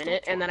like, wait a you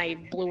minute, stopped and then I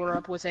running blew her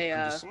up with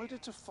and a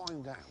decided to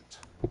find out.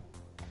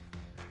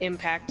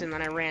 impact, and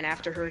then I ran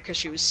after her because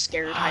she was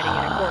scared, hiding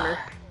in a corner.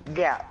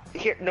 Yeah,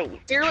 here, no.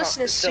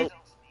 Fearlessness. So, buddy,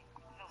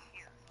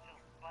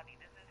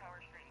 this is how our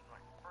stream's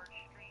going. First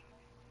stream,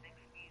 6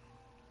 views.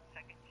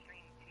 Second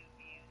stream, 2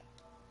 views.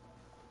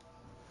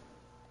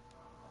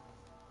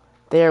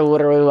 They are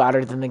literally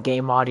louder than the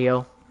game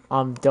audio.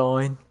 I'm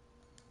done.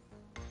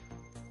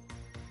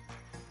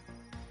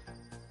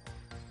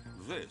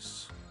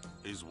 This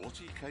is what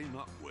he came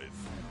up with.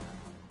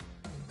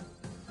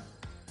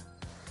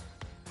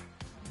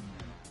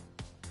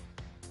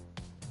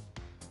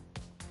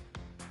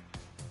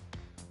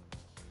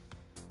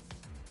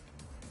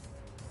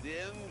 The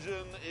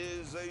engine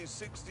is a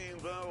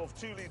 16-valve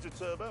 2-litre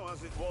turbo,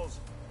 as it was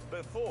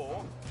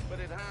before, but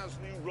it has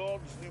new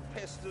rods, new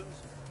pistons,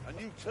 a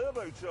new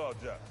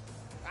turbocharger,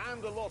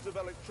 and a lot of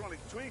electronic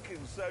tweaking.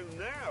 So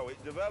now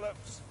it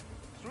develops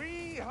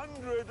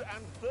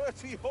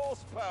 330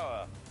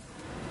 horsepower.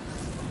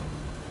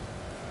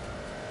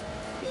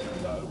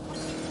 No.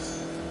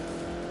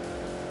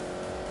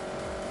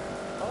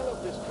 I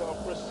love this car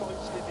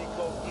precisely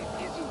because it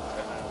isn't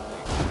an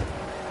Audi.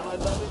 And I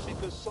love it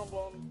because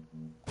someone...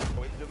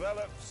 Oh, it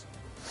develops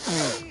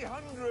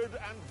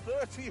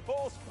 330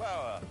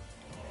 horsepower.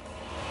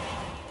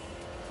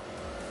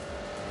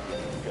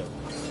 Go.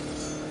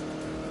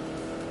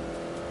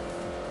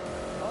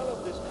 I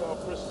love this car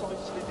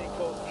precisely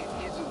because it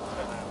isn't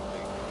an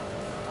Audi.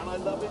 And I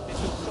love it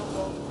because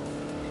someone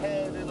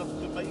cared enough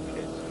to make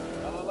it.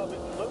 And I love it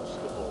most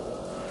of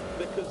all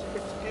because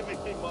it's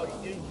giving me my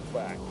youth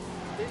back.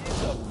 It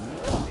is a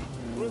bloody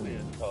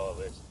brilliant car,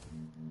 this.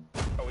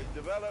 Oh, it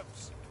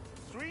develops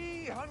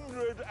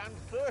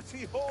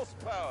 330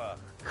 horsepower.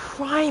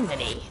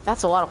 Criminy!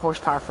 That's a lot of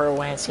horsepower for a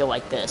Lancia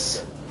like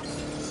this.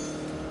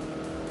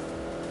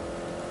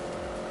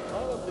 I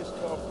love this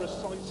car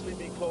precisely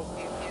because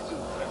it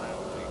isn't an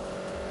Audi.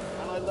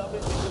 And I love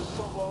it because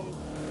someone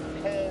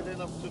cared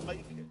enough to make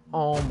it.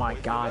 Oh my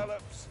It god.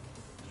 develops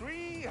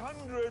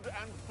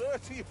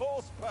 330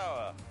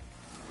 horsepower.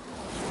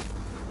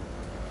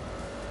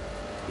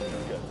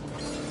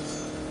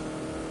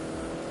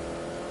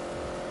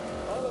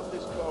 I love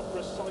this car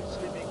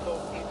precisely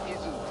because it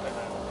isn't an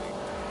Audi.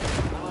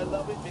 And I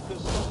love it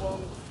because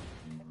someone...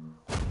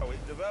 Oh,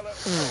 it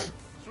develops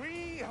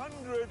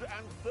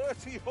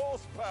 330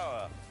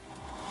 horsepower.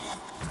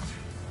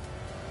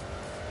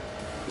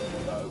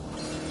 No.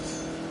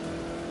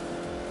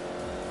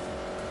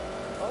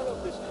 I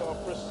love this car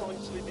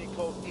precisely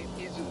because it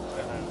isn't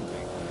an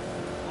Audi.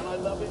 And I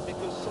love it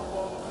because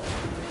someone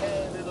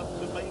cared enough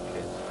to make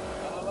it.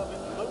 And I love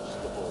it most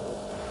of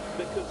all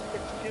because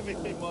it's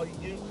giving me my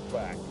youth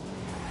back.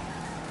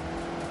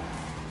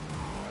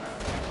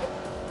 Oh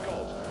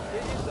God,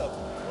 it is a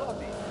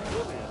bloody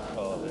brilliant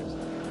car, this.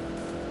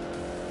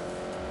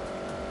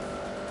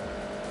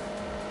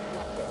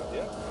 Black out,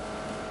 yeah?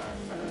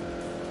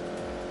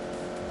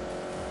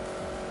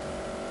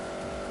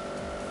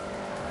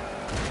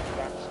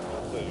 That's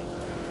not do.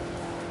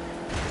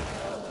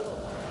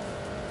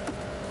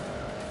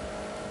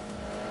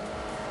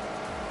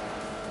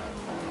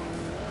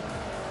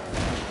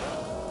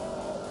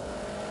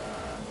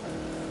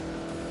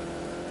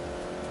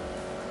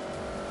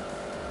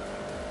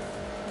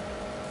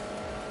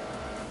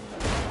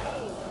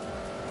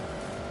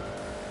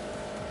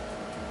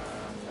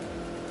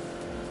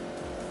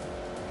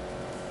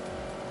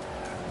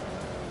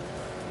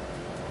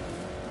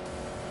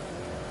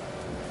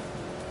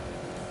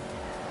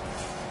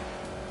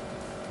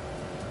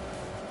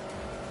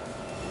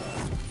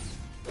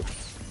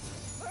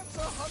 That's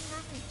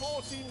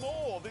 140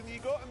 more than you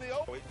got in the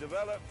old. It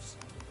develops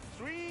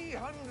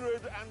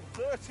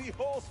 330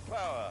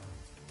 horsepower.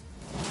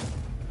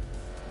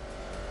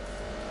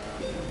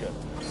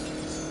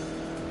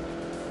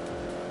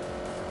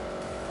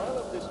 I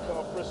love this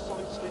car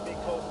precisely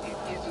because it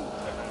isn't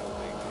an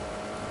Audi.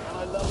 And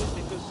I love it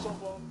because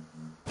someone...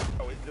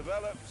 Oh, it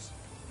develops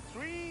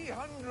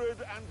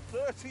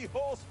 330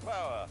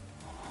 horsepower.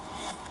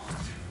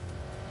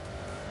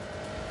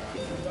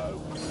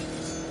 No.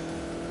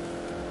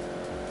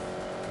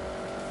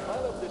 I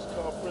love this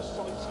car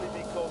precisely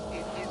because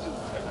it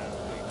isn't an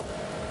Audi.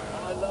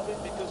 And I love it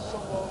because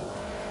someone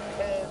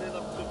cared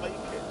enough to make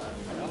it.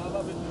 And I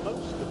love it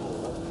most of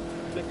all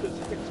because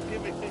it's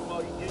giving me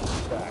my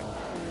youth back.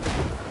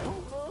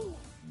 Oh no!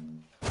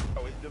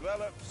 Oh, it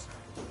develops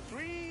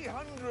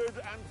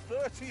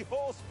 330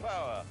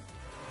 horsepower.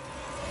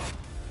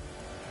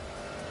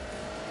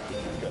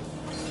 Go.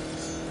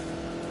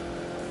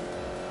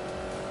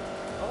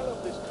 I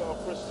love this car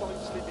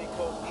precisely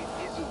because it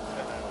isn't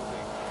an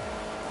Audi.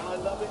 And I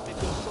love it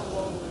because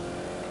someone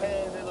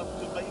cared enough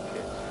to make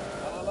it.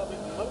 And I love it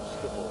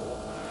most of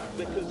all,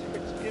 because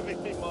it's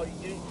giving me my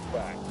youth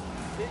back.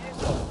 It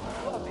is a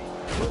bloody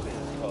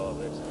brilliant car,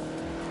 this.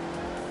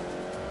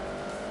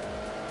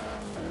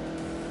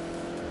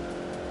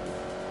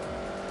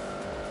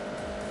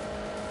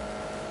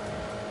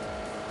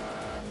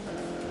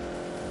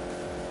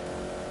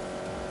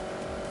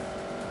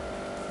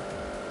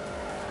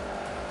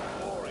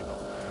 Roaring on.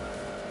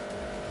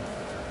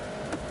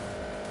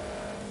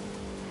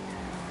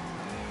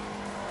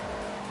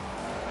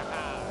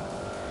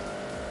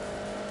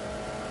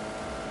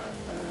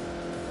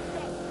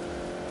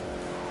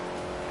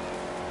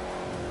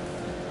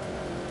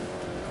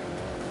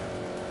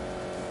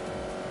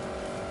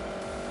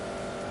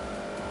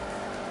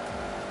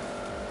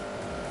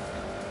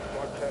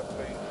 Drive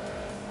carefully.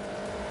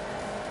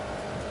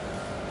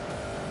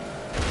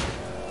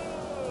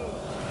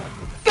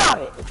 Got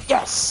it!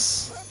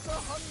 Yes! That's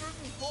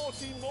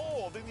 140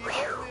 more than you got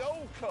in the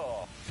old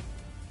car.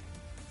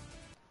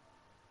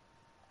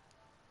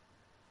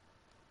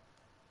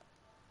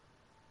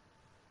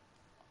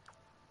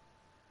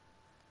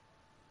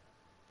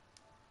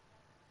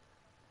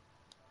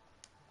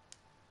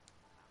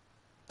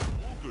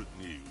 More good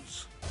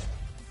news.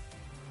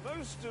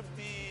 Most of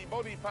the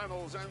body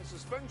panels and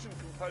suspension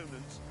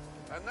components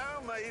are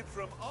now made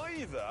from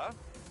either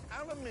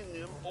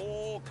aluminium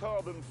or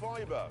carbon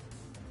fibre.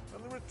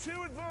 And there are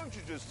two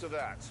advantages to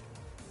that.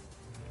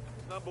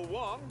 Number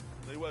one,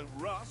 they won't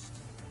rust.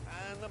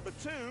 And number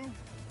two,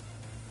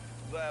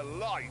 they're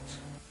light.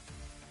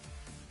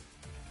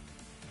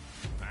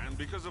 And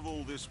because of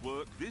all this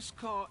work, this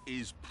car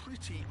is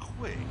pretty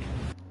quick.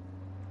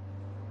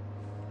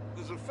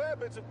 There's a fair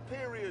bit of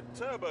period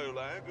turbo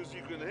lag, as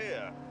you can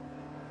hear.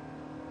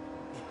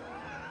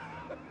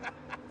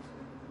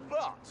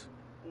 But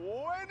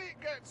when it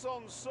gets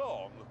on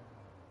song,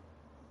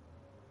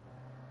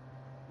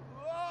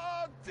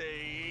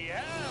 bloody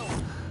hell!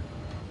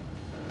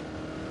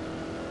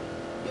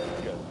 There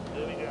we go.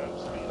 There we go.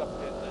 Speed up a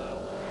bit now.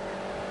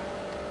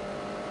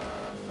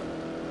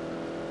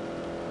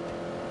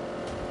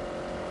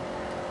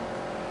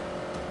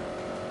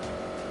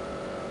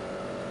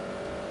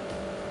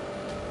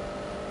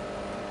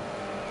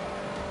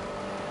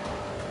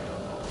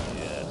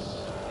 Yes,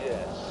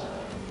 yes.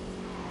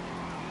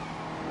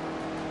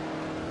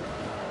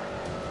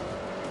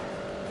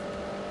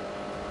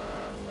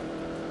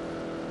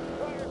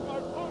 Bang my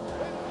foot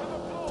into the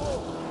floor!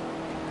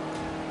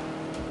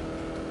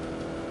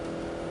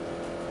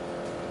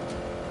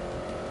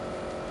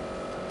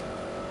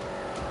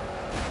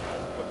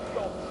 For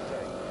God's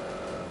sake.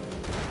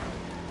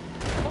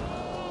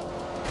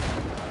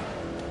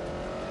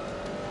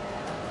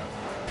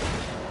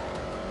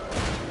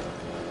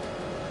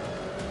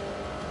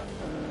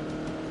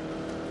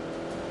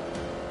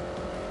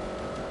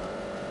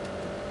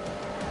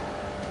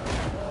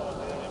 Oh,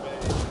 dearie me.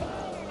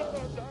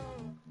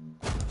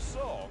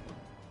 Song?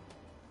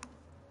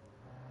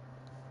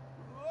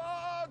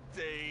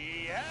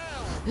 Bloody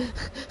hell!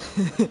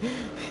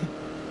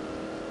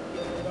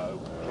 No,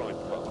 drive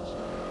fast.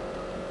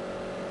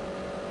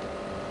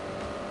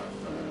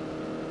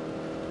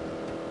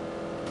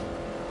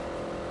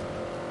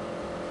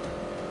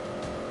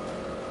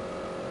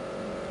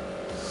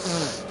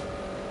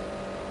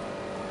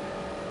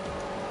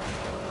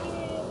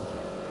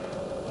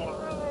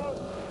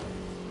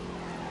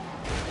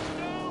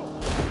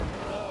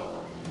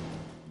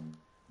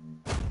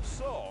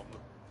 Song?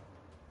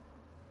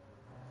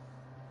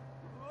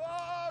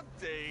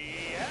 Bloody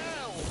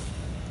hell!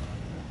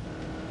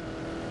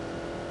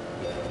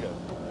 There we go.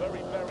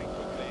 Very, very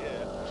quickly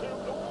here.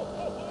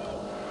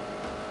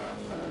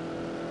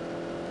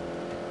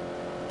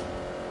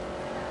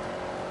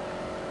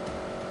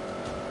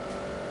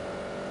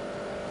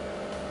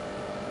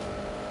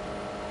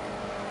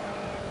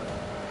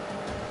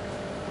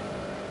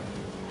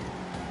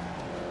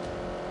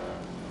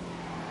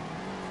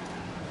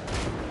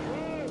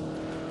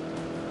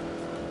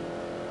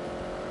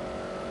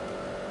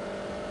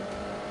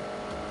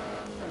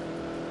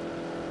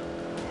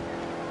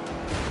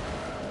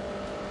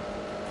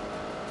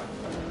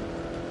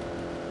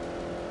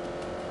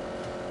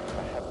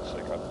 For heaven's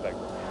sake, I beg of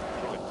you,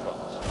 drive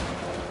fast.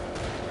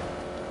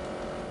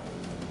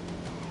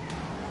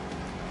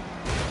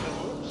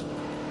 Whoops.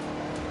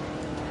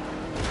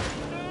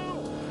 No!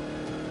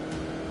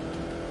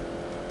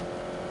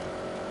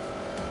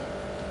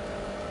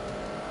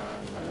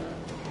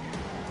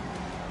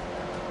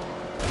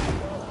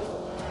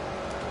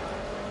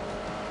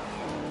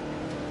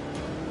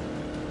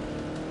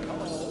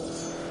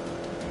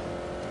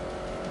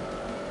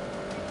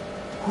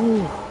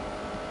 Whew.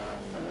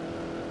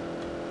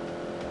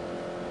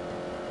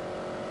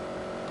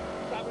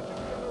 Savage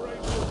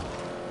acceleration.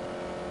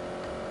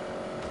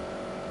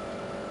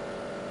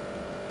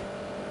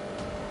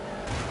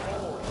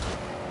 Forward.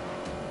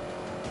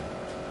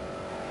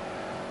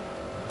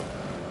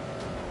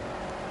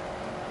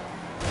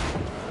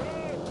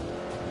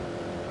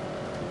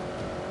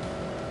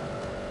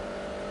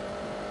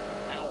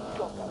 Oh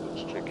God, that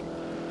was tricky.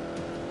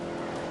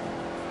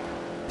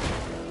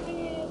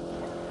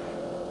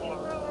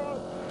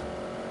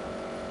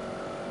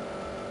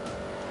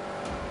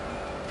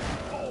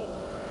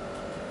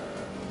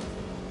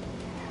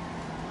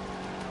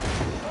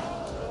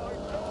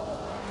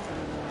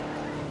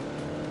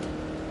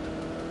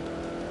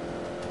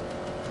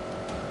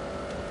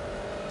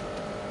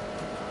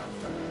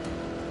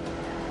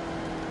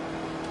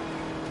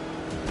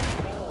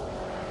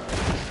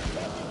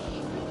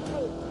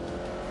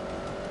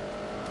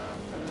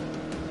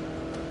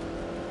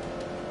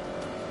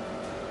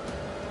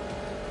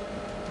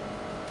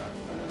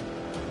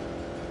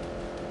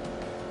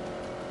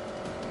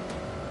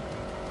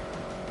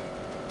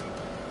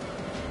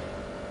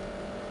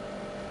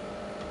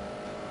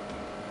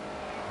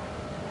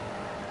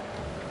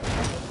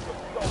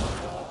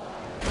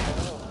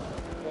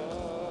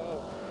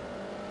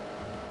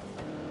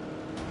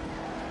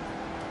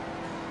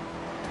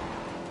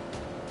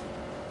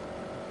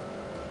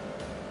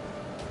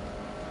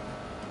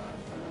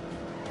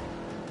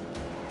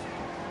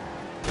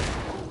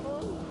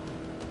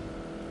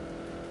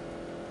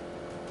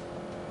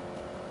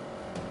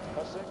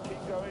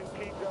 going,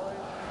 keep going.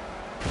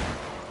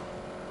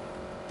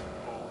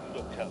 Oh,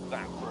 look at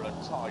that for a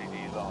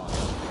tiny line.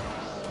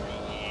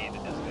 Speed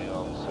is the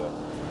answer.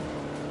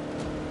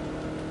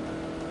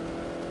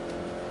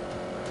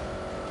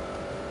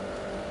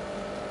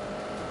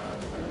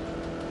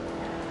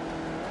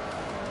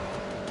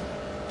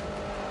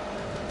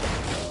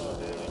 Oh,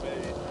 dearie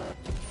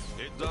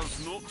me. It does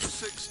 0 to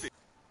 60.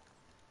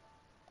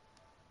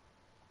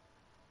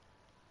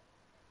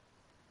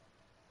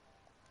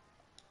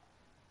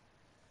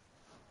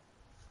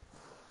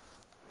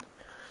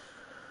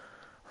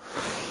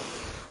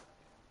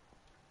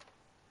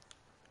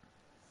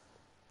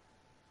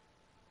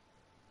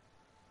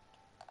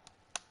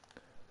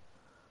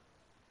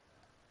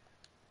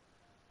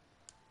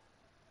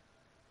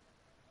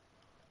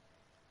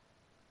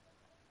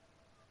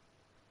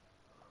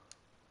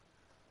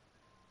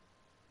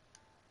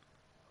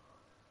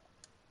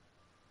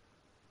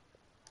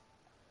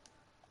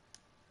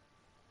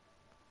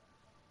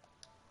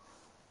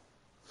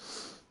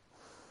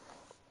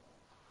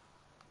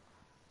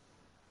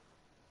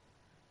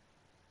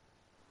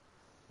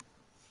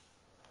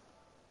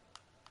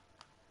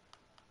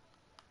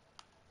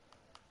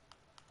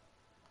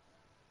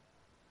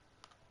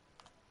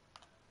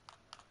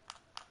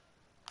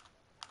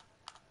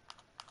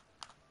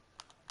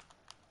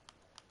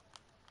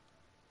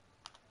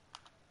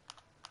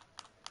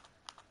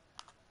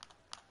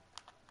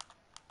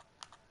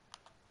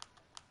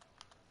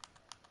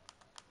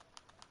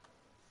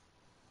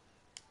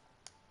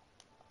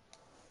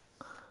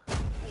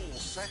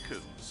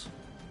 Seconds.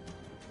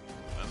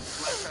 And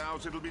flat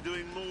out, it'll be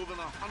doing more than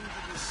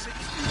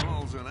 160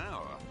 miles an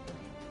hour.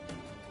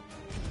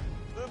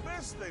 The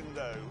best thing,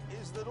 though,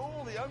 is that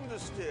all the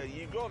understeer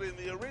you got in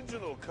the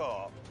original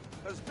car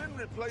has been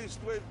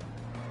replaced with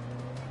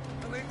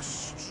an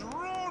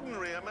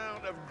extraordinary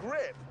amount of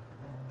grip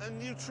and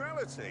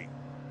neutrality.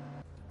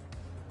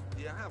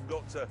 You have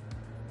got to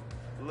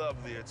love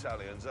the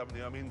Italians, haven't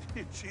you? I mean,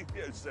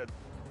 Eugenio said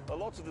a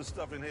lot of the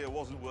stuff in here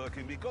wasn't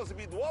working because if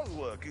it was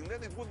working,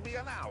 then it would be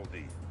an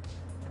Audi.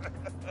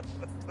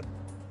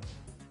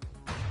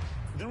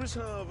 There is,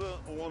 however,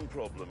 one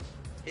problem.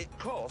 It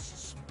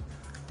costs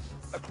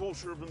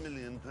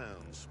 £250,000.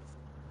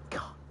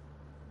 God.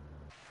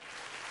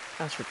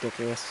 That's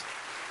ridiculous.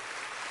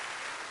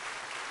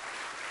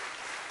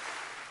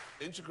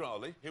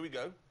 Integrale, here we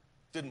go.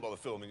 Didn't bother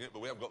filming it,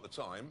 but we haven't got the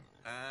time.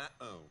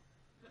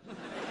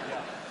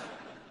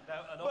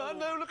 Well,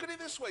 no, look at it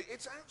this way.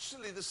 It's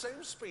actually the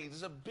same speed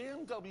as a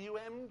BMW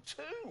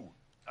M2.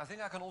 I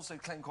think I can also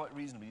claim quite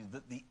reasonably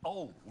that the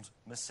old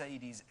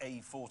Mercedes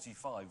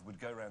A45 would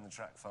go around the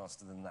track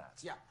faster than that.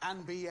 Yeah,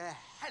 and be a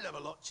hell of a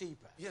lot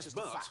cheaper. Yes, Just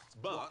a fact.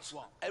 but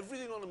What?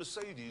 everything on a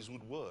Mercedes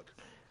would work.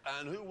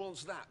 And who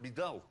wants that? Be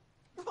dull.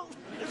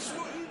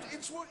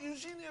 It's what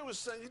Eugenio was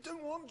saying. You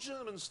don't want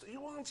German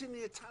you aren't in the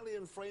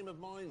Italian frame of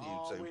mind,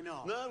 you two. we're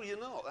not? No, you're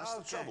not. That's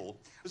the trouble.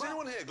 Has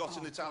anyone here got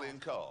an Italian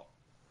car?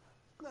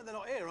 No, they're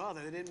not here, are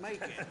they? They didn't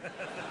make it.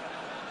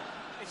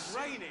 It's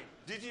raining.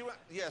 Did you...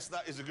 Yes,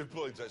 that is a good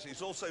point, actually.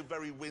 It's also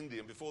very windy,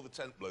 and before the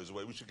tent blows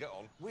away, we should get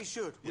on. We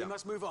should. We Yeah.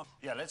 must move on.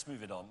 Yeah, let's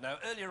move it on. Now,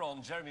 earlier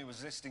on, Jeremy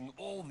was listing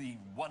all the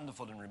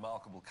wonderful and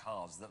remarkable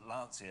cars that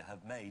Lancia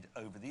have made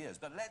over the years.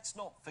 But let's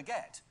not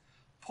forget,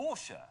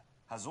 Porsche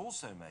has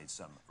also made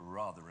some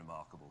rather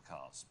remarkable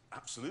cars.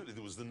 Absolutely.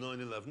 There was the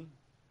 911.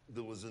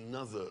 There was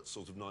another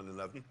sort of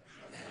 911.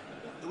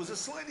 There was a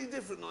slightly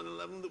different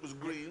 911 that was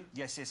green.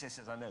 Yes,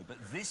 I know. But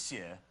this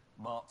year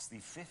marks the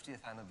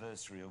 50th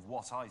anniversary of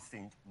what I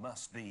think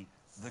must be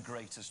the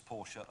greatest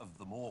Porsche of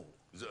them all.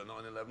 Is it a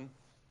 911?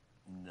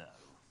 No.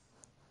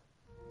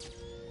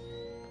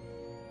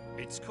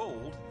 It's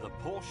called the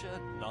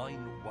Porsche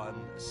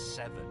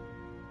 917.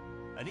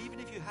 And even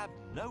if you have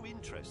no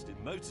interest in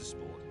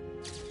motorsport,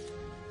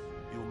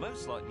 you'll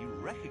most likely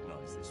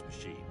recognise this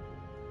machine.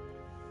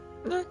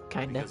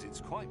 Kinda. Because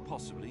it's quite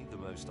possibly the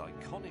most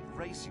iconic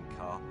racing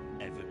car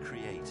ever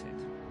created.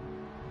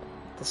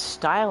 The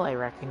style I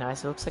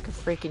recognize, it looks like a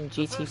freaking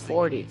The first thing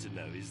you GT40. need to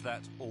know is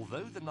that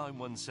although the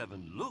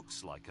 917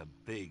 looks like a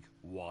big,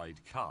 wide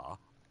car,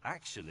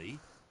 actually,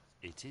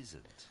 it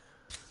isn't.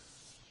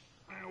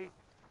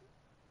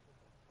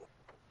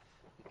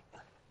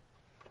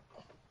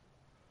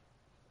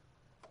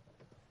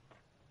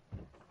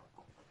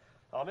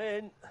 I'm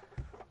in.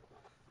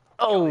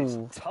 Oh,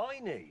 It's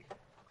tiny.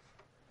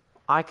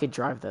 I could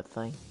drive that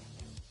thing.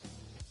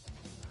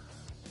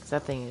 'Cause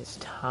that thing is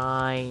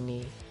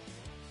tiny.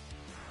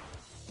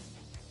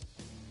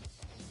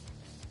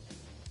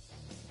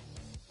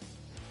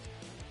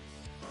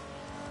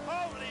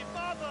 Holy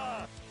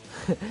mother!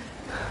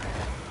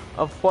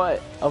 Of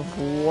what? Of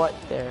what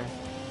there?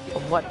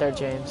 Of what there,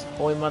 James?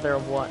 Holy mother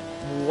of what?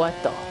 What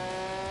the?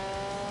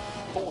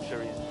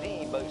 Porsche is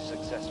the most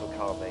successful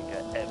car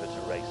maker ever to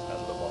race at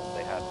Le Mans.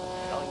 They have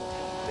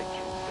 19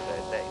 victories to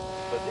their name.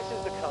 But this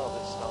is the car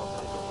that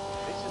started it all.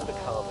 This is the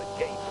car that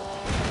gave them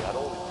that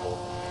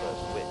all-important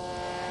first win.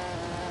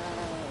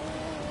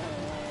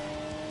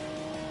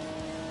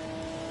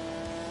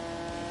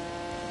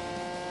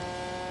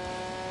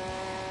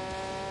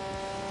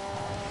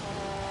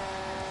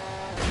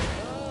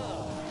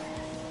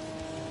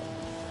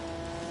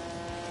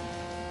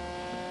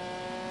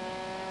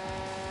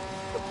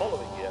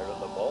 following year at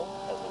Le Mans,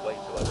 on the way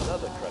to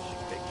another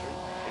crushing victory,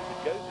 it would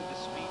go through the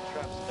speed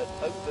traps at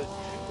over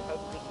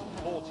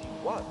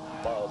 241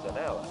 miles an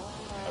hour,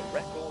 a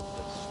record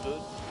that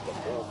stood for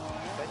more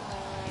than 20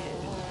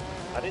 years.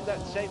 And in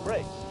that same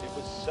race, it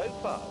was so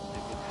fast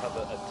it would cover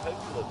a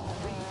total of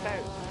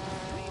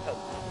 3,350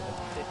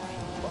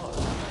 miles,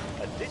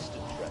 a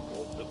distance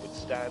record that would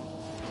stand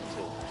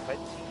until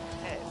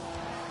 2010.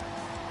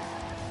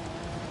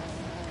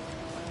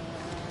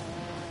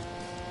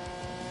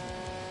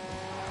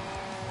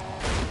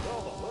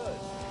 Oh my word.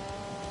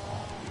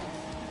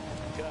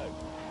 Go.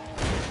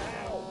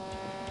 Ow.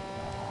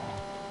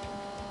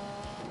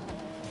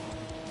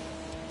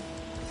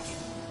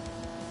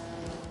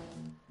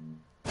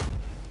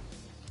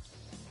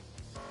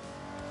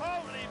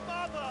 Holy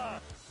mother!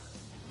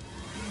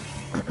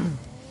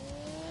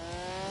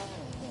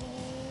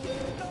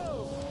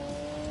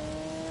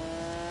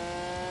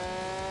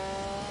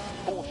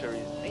 Porsche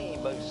is the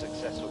most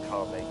successful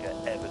car maker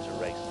ever to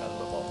race at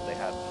Le Mans. They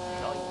have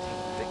 19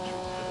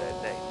 victories to their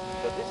name.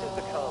 But this is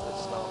the car that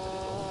started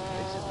it all.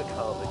 This is the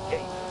car that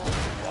gave them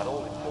that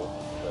all-important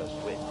first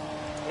win.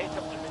 Here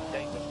comes the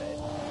mid-date ahead.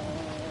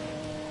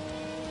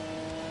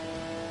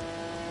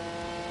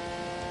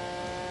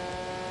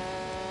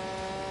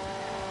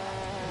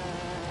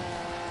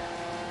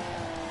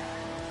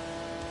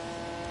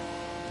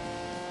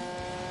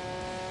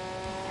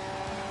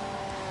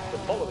 The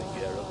following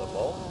year at Le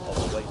Mans, on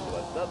the way to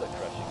another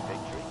crushing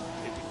victory,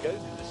 it would go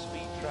through the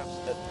speed traps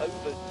at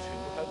over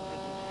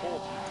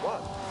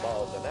 241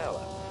 miles an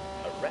hour,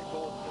 a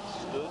record that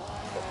stood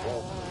for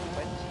more than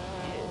 20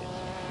 years.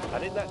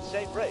 And in that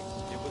same race,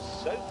 it was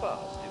so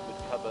fast it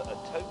would cover a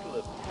total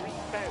of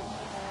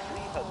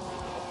 3,350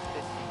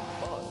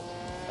 miles,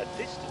 a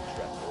distance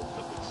record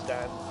that would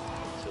stand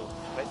until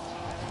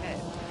 2010.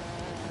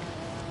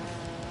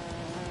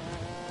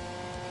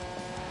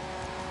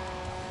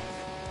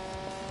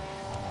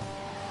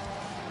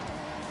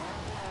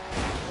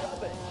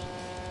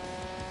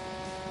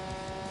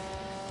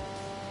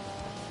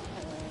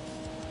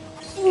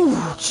 Ooh,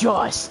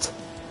 just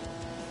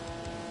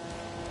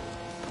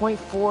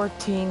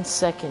 0.14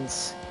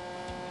 seconds.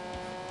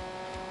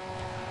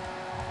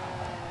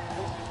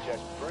 This is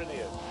just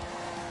brilliant.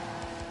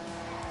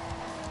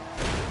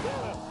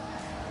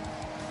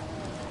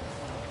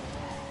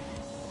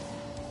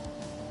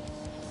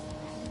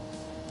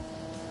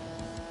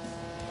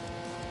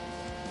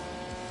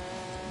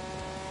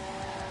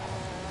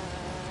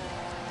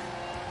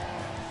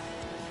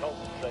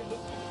 Concentrate,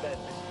 look to the bend.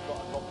 This is not a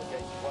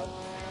complicated one.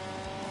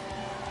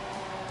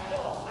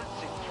 Oh,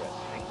 that's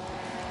interesting.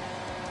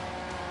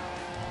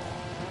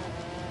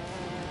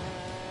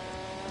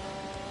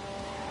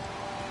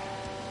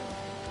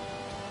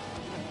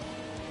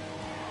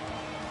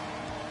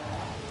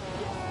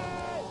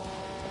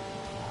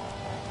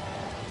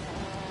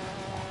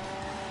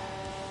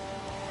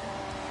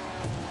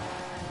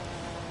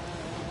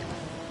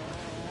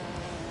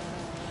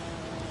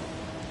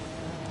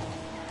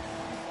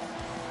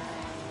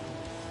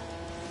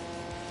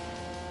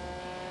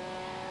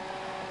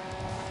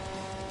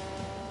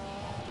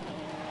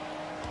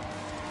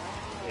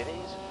 It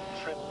is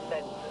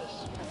tremendous.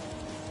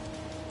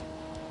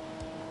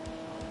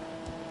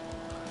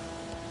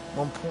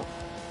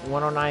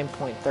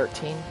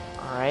 109.13.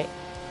 All right,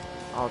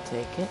 I'll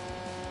take it.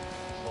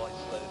 Slight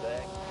slow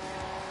there.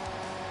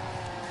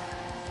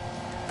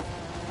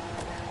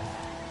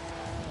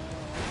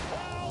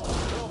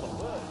 Oh my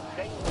word,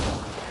 dangerous.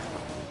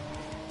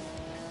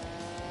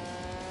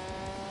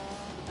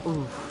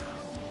 Oof.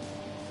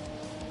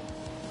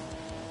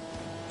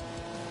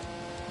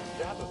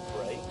 Dab of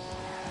brakes.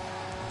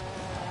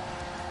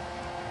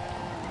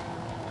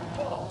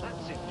 Oh,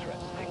 that's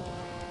interesting.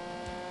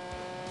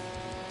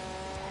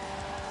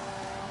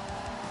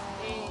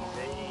 Easy.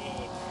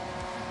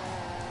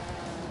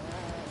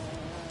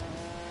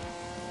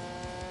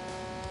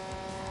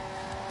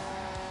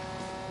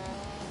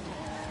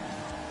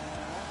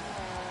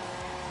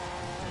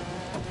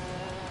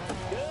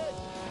 Good.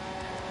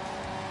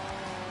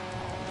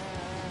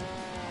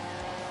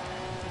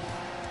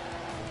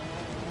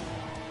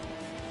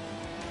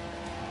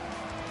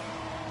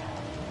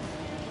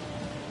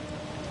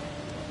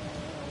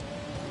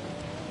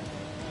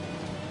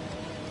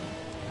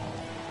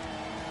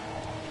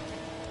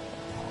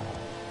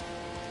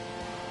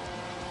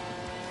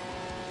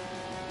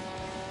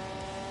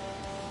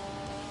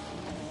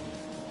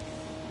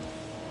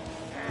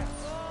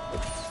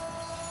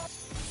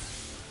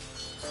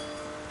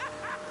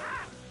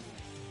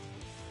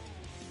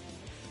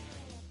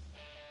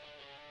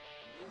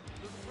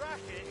 The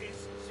racket is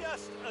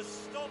just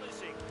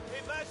astonishing.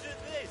 Imagine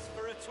this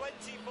for a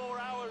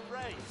 24-hour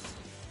race.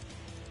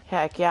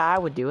 Heck yeah, I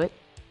would do it.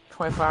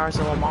 24 hours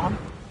of Le Mans.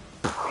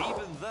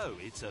 Even though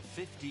it's a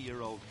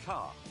 50-year-old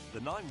car,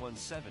 the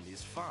 917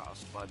 is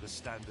fast by the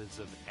standards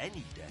of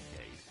any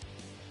decade.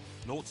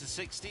 0 to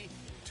 60,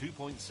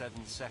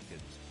 2.7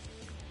 seconds.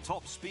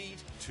 Top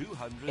speed,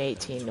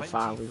 18 to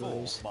 5 we 224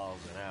 lose. miles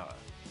an hour.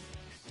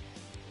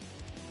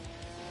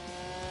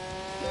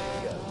 There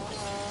we go.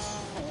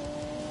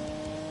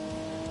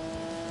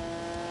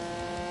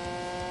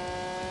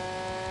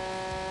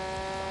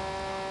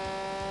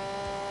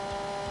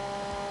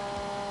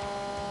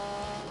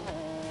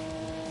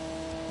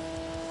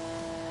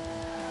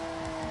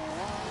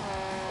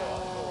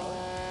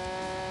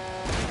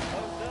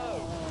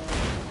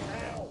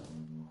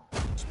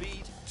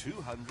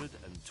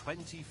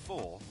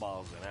 224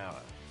 miles an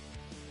hour.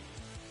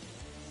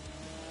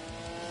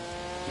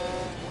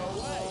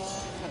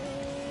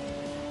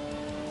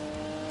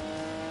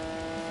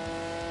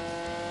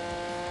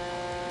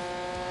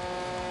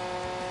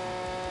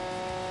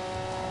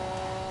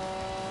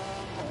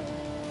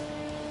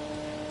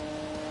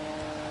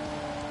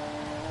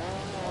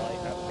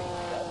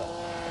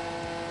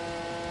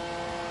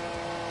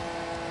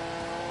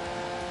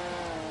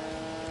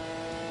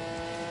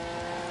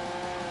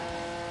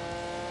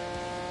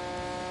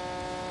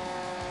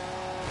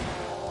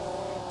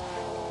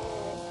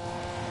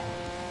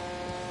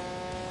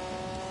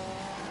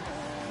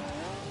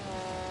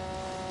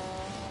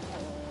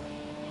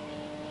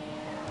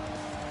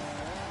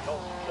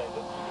 Concentrate,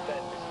 look to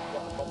defend. This is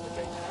quite a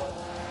complicated one.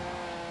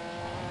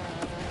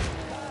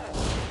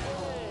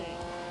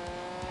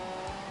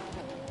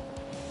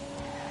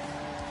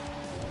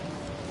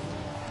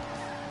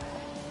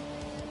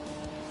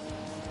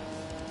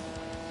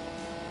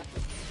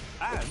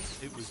 And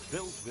it was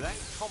built without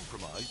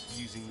compromise,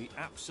 using the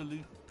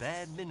absolute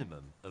bare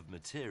minimum of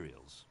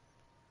materials.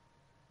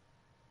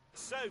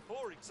 So,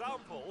 for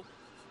example,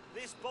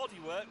 this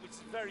bodywork, which is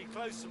very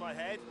close to my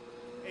head,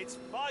 it's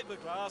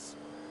fiberglass,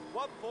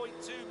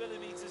 1.2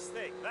 millimeters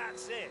thick.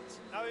 That's it.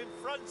 Now, in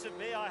front of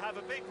me, I have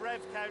a big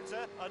rev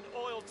counter, an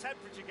oil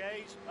temperature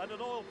gauge, and an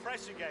oil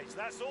pressure gauge.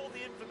 That's all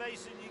the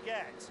information you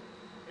get.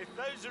 If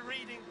those are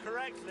reading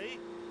correctly,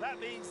 that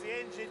means the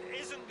engine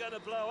isn't going to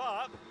blow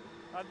up,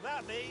 and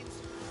that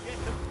means you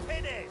can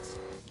pin it.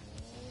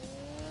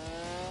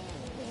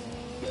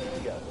 Here we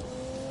go.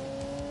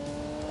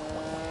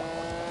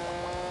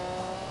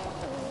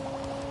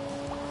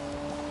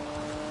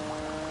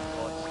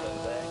 Quite slow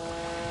there.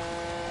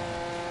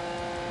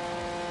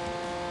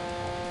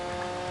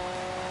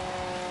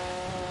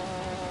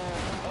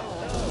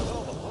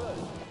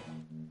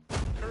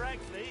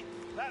 Correctly,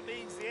 that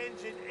means the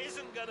engine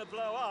isn't going to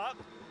blow up,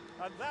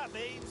 and that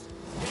means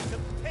you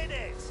can pin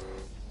it.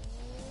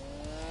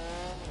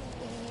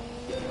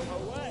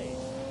 Away.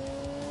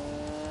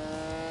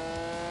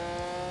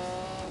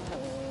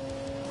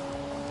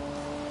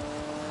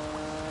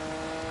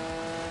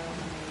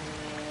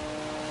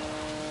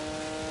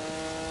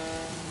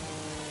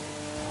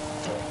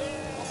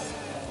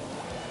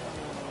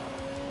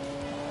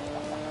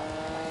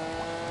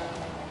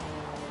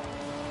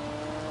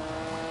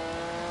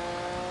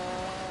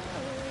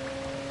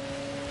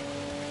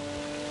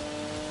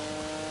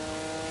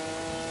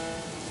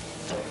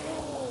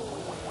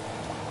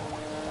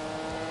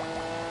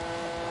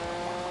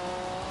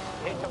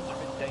 Here comes a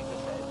bit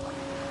dangerous head.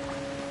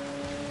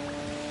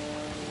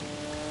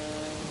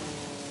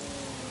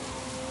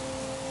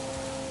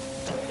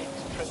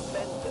 It's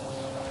tremendous.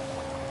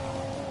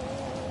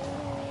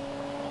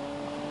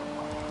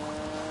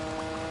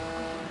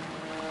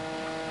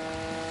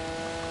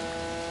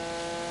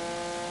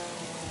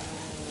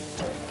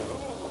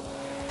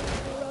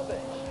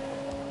 Rubbish.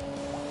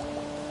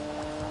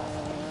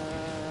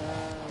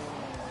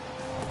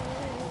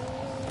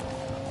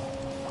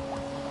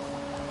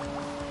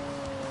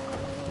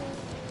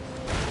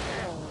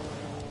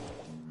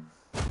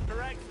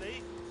 Correctly,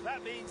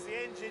 that means the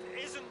engine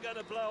isn't going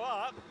to blow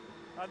up,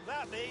 and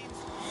that means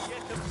you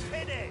can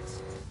pin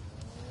it.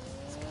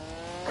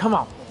 Come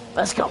on,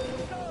 let's go.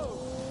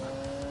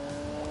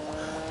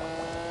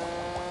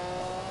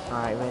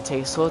 Alright, we're gonna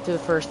take it slow through the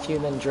first two,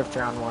 then drift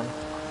around one.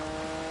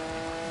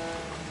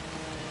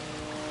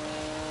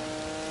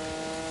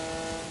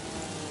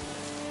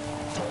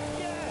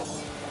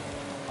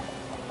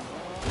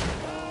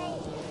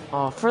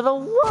 Oh, for the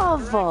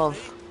love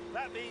of...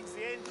 That means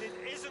the engine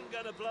isn't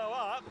going to blow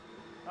up,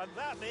 and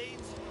that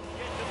means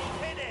you can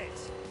pin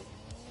it.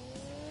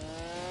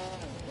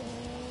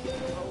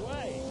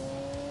 Away.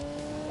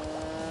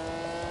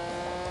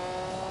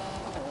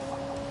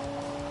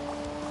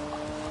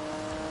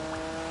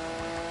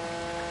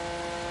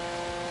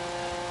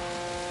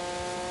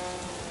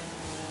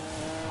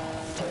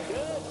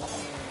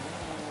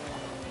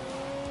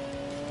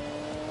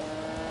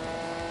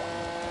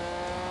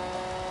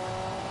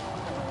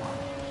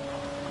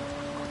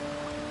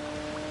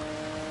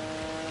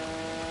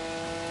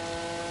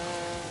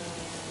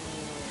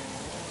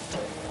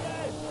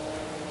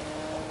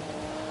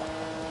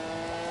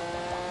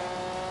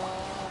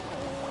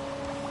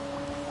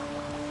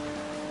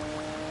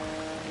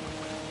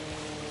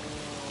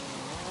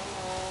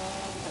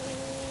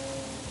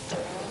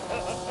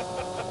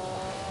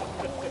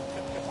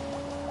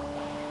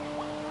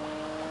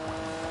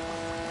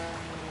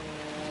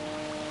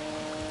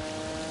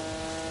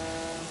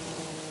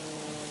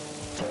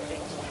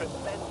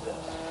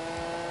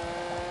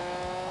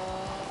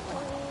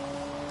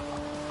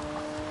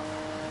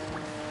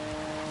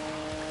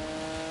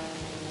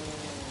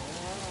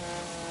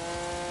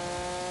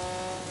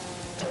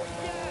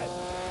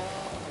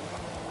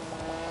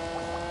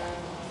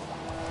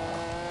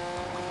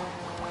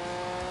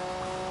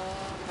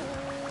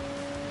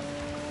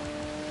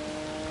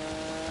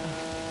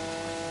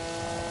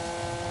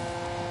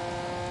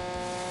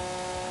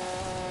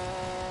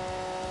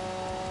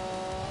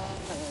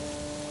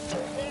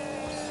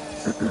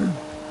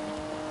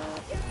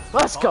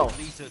 Let's go.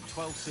 5-litre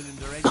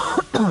 12-cylinder engine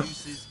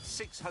produces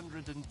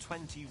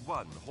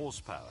 621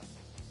 horsepower,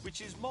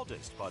 which is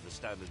modest by the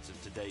standards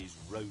of today's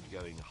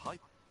road-going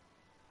hype.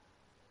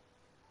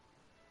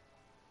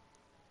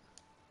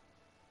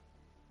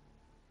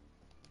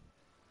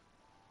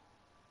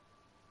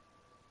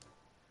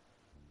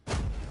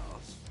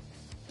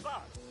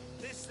 But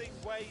this thing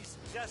weighs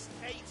just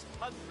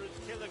 800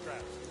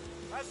 kilograms.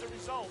 As a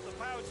result, the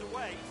power to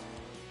weight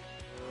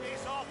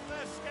is off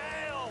the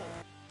scale.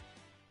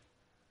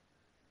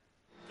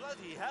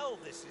 Bloody hell,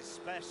 this is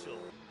special.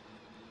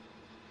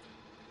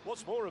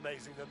 What's more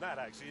amazing than that,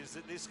 actually, is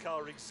that this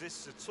car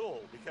exists at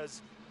all,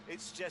 because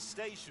its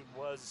gestation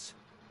was,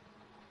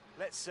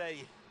 let's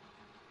say,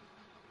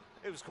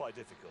 it was quite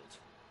difficult.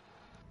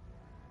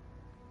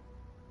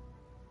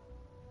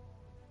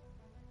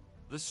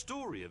 The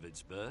story of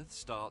its birth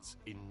starts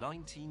in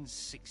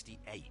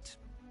 1968,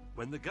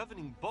 when the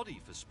governing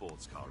body for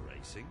sports car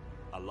racing,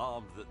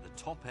 alarmed that the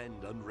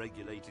top-end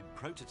unregulated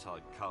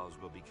prototype cars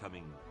were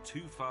becoming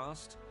too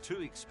fast,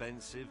 too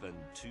expensive and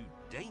too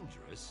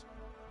dangerous,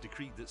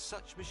 decreed that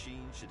such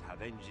machines should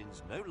have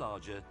engines no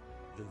larger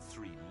than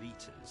 3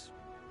 litres.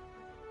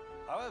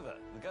 However,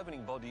 the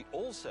governing body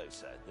also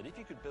said that if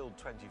you could build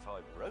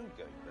 25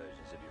 road-going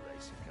versions of your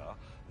racing car,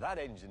 that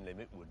engine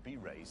limit would be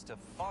raised to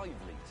 5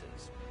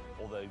 litres.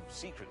 Although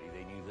secretly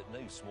they knew that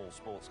no small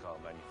sports car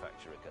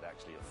manufacturer could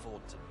actually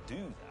afford to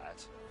do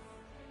that.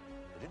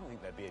 They didn't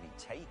think there'd be any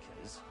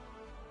takers.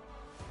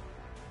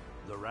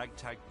 The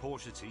ragtag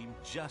Porsche team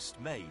just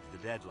made the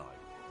deadline,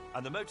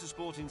 and the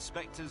motorsport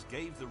inspectors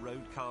gave the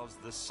road cars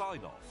the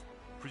sign-off,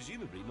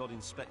 presumably not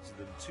inspected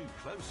them too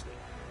closely,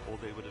 or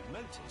they would have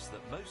noticed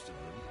that most of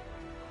them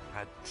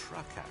had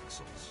truck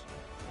axles.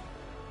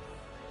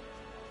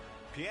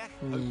 Piech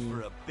hoped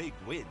for a big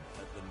win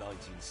at the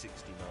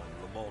 1969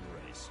 Le Mans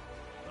race,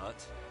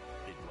 but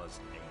it was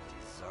a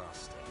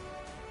disaster.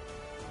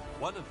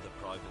 One of the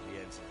privately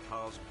entered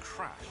cars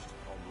crashed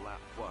on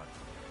lap 1,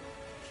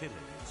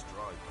 killing its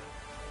driver.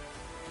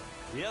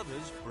 The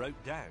others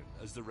broke down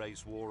as the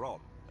race wore on,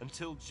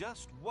 until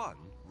just one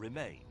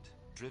remained,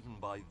 driven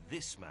by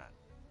this man,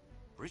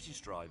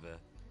 British driver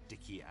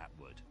Dickie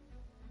Atwood.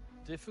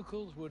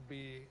 Difficult would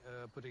be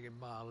putting it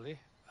mildly.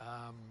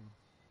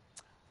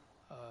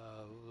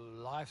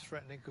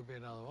 Life-threatening could be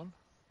another one.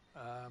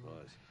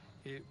 Right.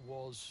 It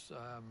was...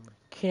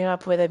 Can you not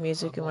play that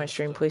music in my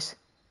stream, please?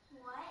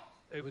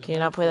 What? Can you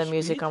not play that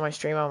music on my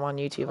stream? I'm on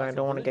YouTube and I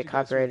don't want to get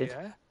copyrighted.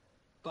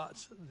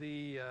 But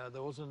there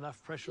wasn't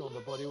enough pressure on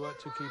the bodywork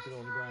to keep it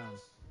on the ground.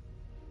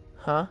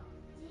 Huh?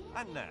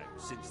 And now,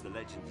 since the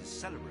legend is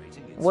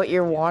celebrating its what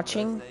you're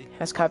watching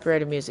has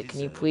copyrighted music. Can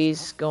you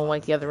please go in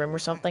like the other room or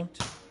something?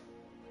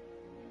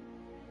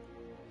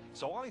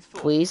 So I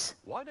thought, please?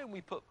 Why don't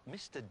we put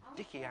Mr.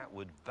 Dickie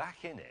Atwood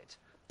back in it?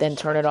 Then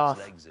turn it off.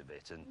 Legs a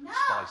bit and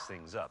spice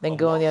things up. Then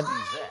go in the other...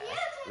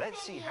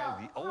 Let's see how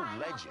the old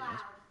legend,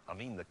 I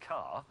mean the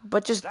car...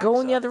 But just go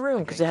in the other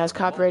room, because it has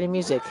copyrighted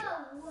music.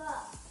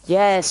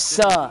 Yes,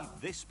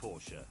 This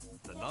Porsche,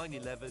 the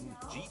 911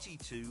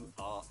 GT2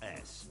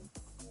 RS.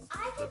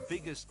 The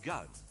biggest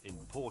gun in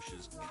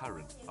Porsche's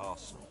current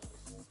arsenal.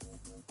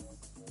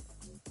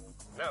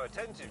 Now,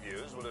 attentive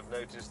viewers will have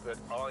noticed that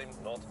I'm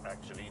not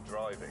actually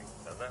driving,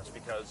 and that's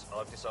because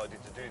I've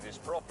decided to do this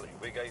properly.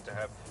 We're going to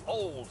have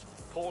old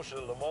Porsche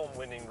Le Mans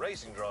winning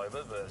racing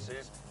driver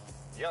versus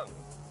young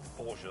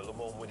Porsche Le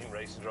Mans winning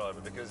racing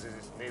driver, because this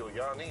is Neil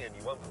Yarni, and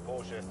he won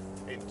for Porsche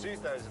in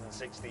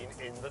 2016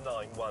 in the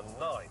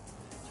 919.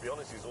 To be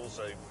honest, he's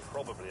also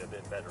probably a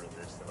bit better at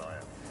this than I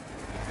am.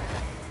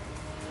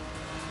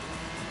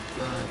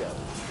 Let's go.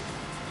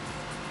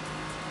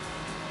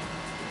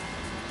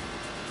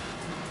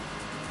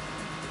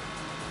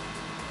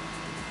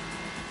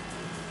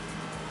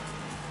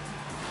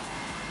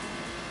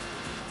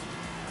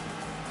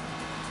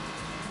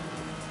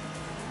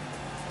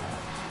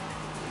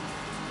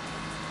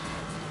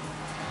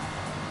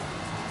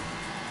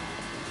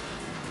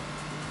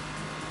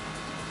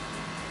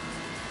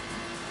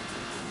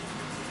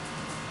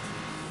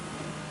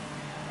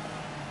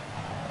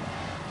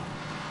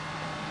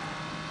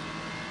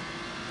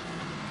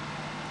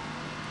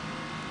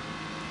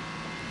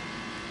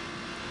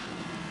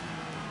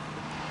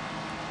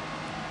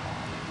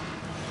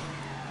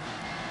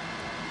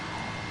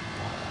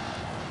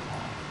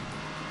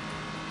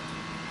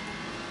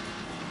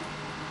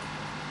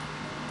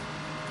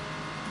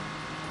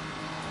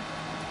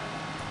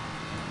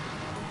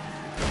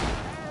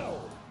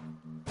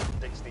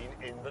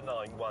 In the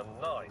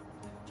 919.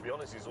 To be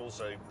honest, he's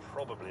also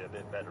probably a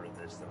bit better at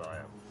this than I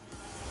am.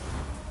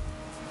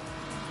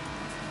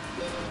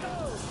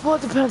 Well,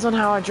 it depends on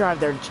how I drive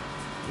there,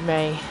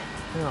 May.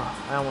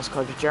 Oh, I almost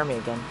called you Jeremy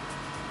again.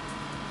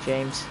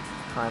 James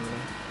Harmony.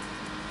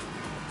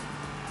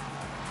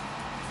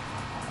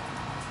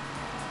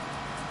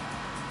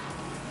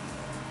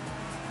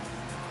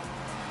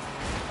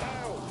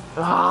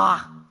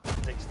 Ah!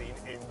 16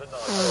 in the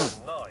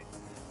 919.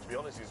 To be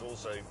honest, he's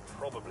also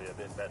probably a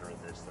bit better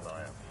at this than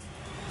I am.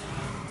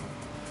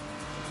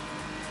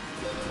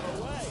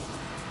 Away.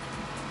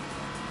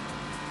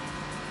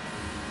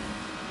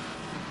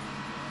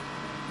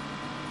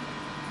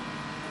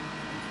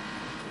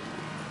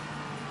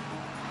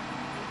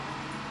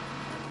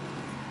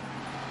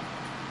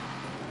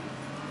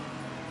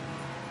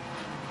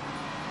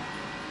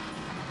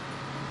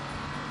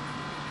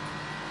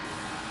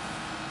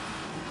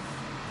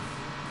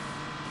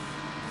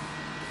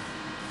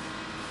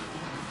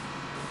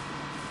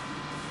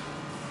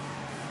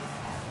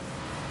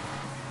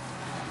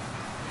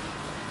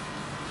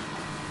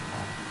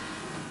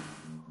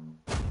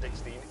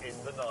 In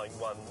the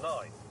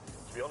 919.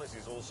 To be honest,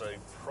 he's also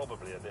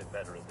probably a bit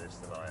better at this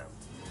than I am.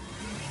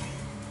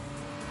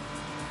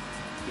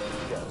 Here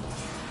we go.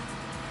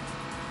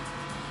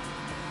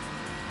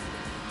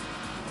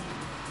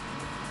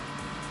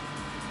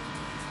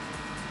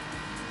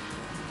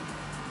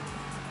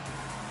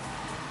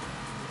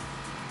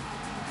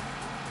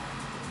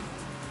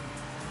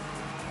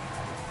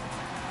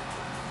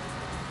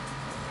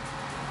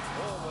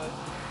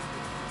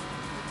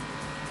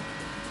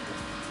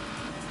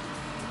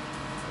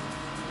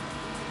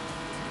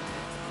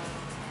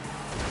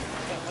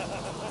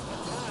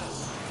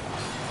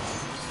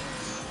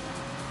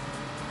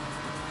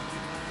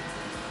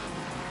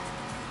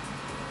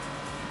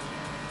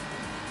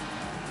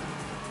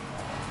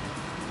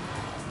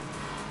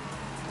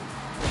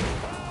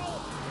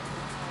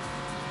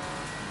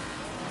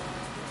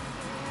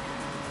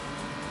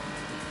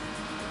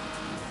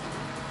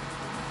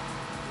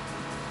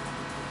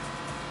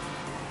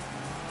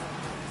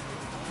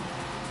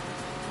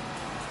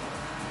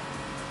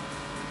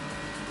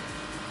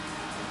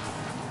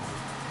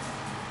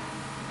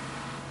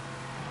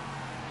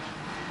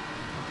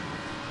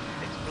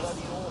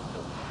 Bloody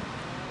awful.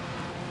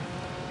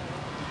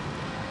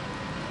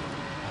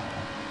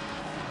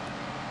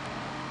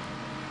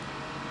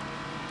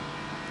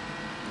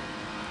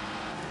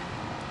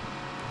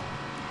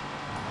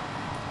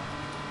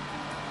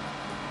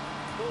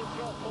 Full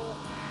throttle.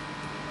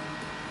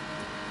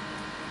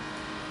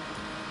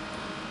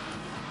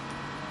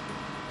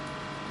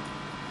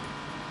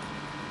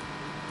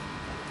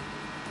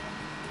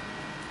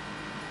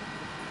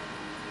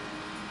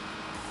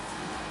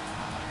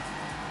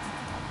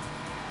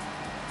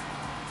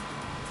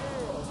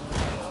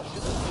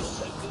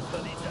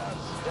 But he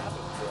does. That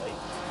was great.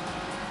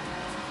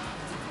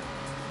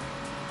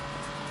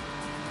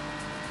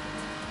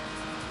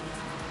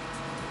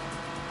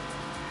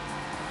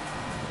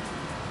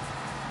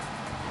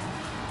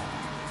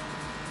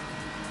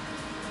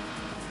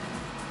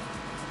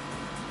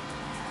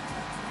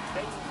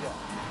 Danger.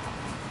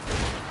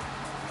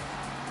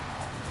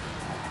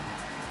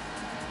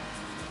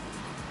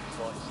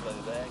 Slightly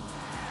slow there.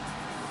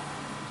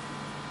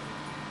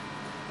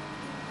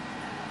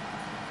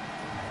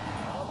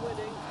 I'm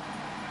winning.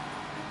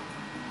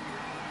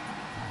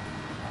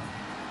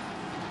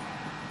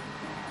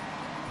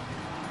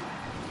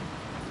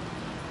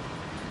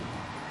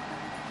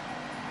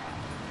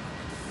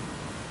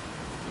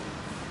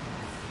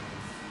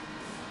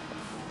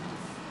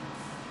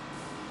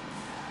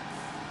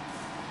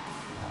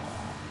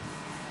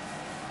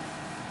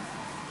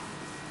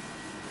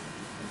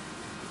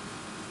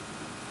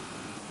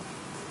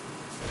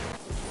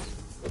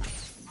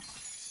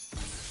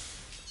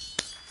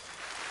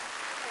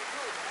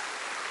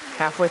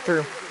 Halfway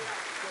through.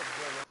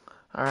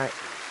 Alright.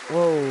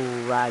 Whoa,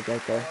 ride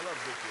right there.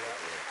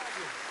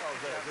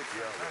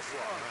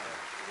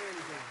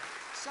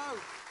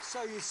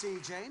 So you see,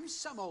 James,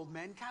 some old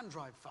men can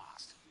drive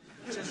fast.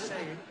 Just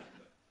saying.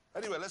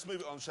 Anyway, let's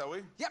move it on, shall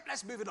we? Yep,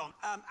 let's move it on.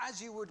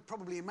 As you would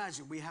probably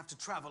imagine, we have to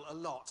travel a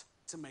lot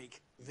to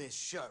make this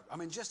show. I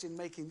mean, just in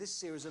making this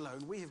series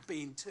alone, we have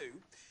been to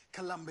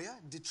Colombia,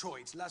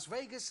 Detroit, Las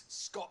Vegas,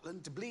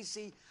 Scotland,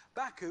 Tbilisi,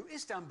 Baku,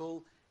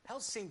 Istanbul,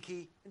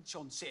 Helsinki, and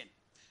Chongqing.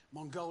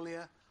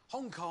 Mongolia,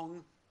 Hong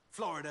Kong,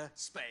 Florida,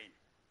 Spain,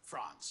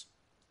 France,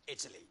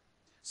 Italy,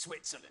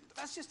 Switzerland.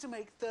 That's just to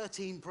make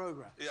 13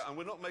 programs. Yeah, and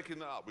we're not making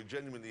that up. We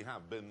genuinely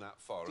have been that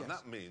far. Yes. And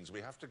that means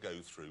we have to go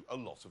through a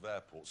lot of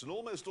airports. And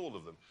almost all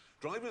of them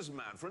drive us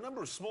mad for a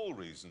number of small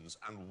reasons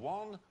and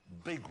one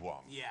big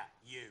one. Yeah,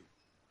 you.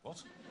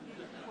 What?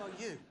 Well,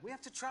 you. We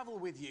have to travel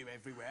with you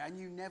everywhere, and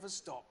you never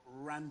stop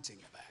ranting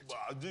about it. Well,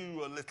 I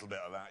do a little bit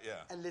of that,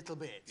 yeah. A little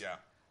bit? Yeah.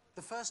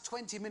 The first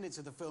 20 minutes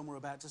of the film we're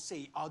about to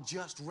see are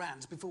just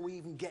rants before we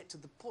even get to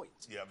the point.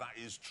 Yeah, that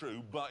is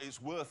true, but it's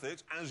worth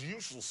it, as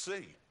you shall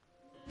see.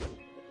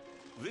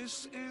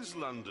 This is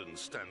London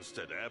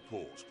Stansted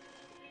Airport,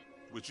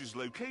 which is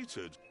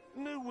located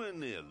nowhere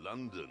near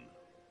London.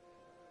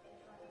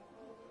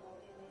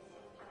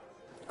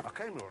 I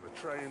came here on a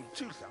train,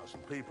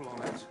 2,000 people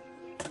on it,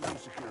 no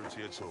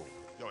security at all.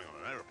 Going on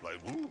an aeroplane,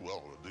 ooh,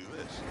 well, we'll do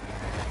this.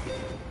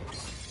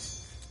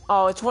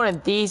 Oh, it's one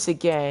of these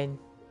again.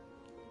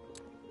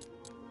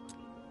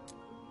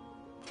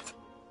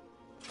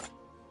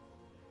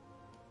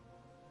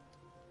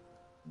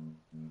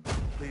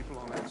 People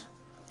on it,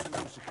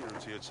 no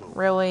security at all.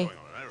 Really? Going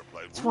on an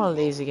aeroplane, It's ooh, one of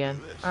well, these we'll again.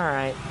 do this.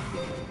 Alright.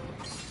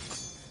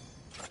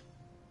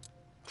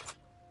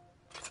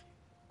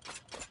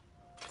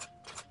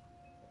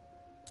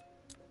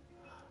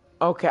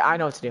 Okay, I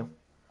know what to do.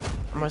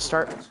 I'm gonna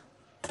start.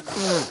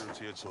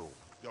 Security at all.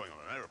 Going on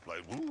an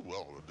aeroplane. Ooh,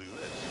 well, we'll do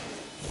this.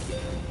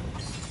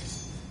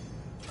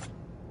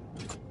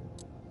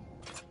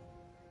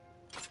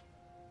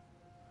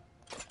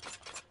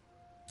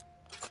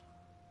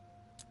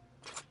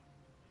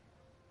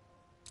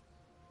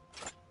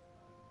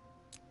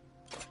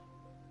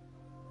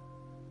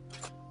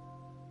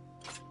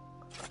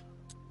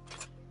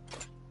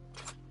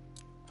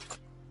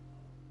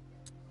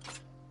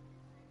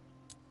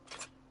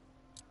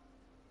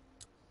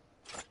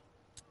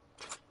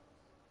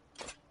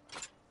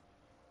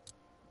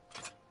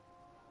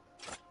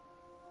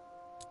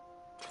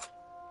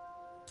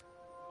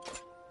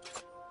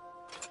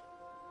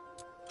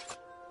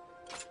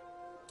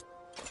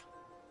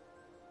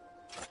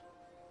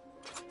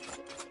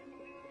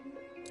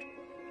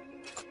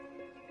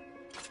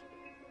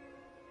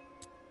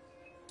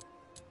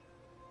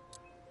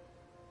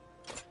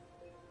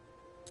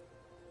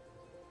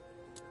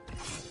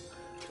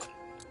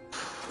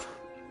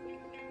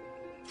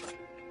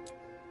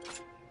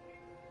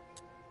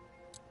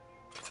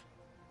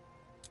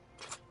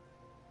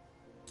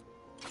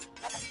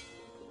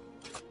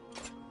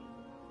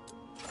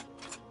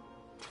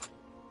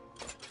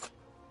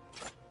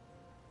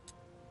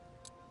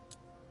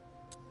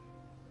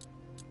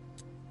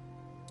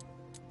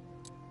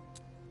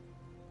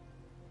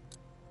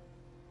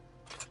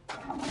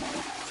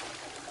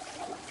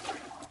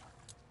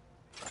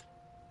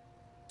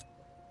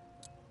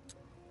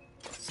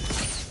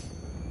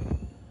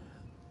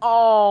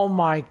 Oh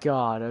my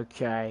god,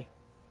 okay.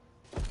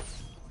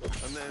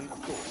 And then, of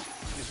course,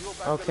 is your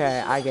bag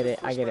Okay, gonna be I get it,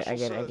 selected for I get it, I special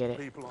get it, I get certain it.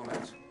 people on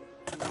it?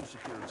 No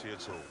security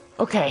at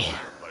all. Okay.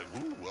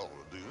 Like, ooh, well,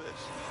 we'll do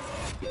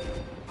this.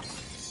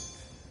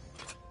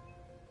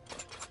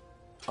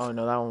 Oh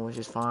no, that one was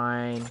just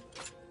fine.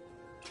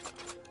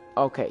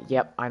 Okay,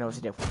 yep, I know what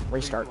to do.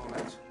 Restart. People on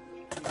it.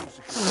 No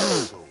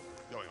security at all.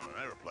 Going on an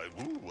aeroplane.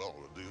 Ooh, well,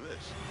 we'll do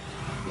this.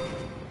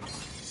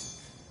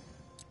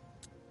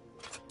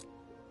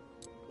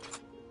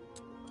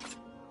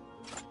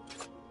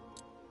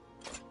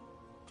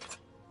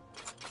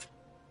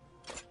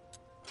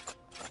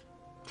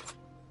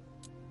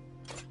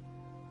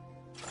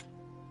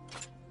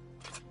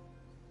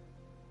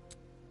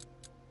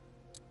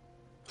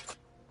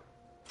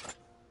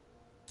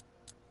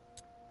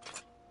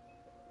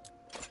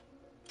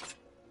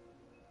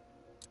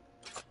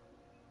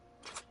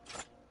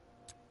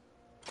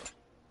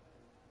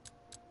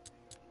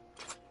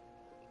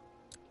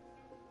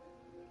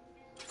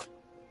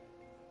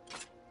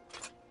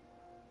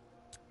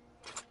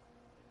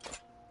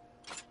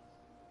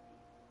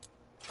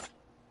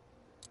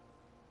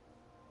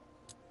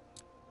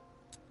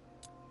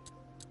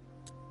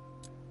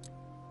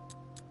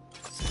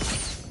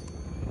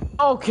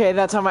 Okay,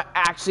 that time I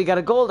actually got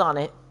a gold on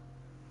it.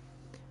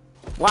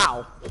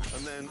 Wow.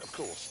 And then, of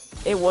course,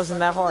 It wasn't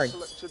that hard.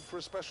 Selected for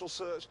a special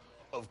search?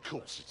 Of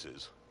course it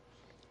is.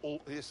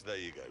 Yes, there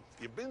you go.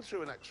 You've been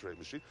through an X-ray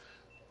machine.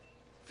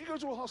 If you go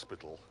to a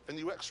hospital and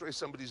you X-ray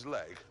somebody's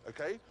leg,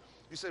 okay,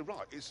 you say,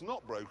 right, it's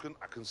not broken,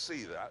 I can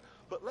see that,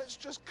 but let's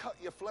just cut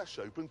your flesh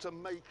open to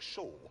make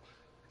sure.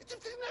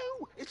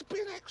 No, it's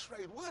been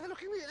X-rayed. Why are they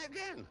looking at it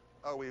again?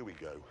 Oh, here we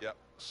go. Yep,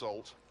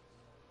 salt,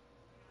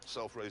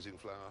 self-raising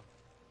flour,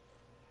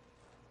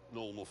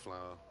 normal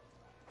flour,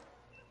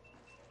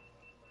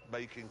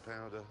 baking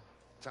powder,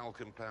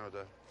 talcum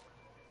powder.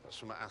 That's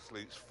from an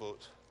athlete's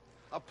foot.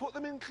 I put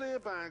them in clear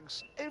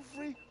bags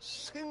every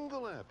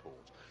single airport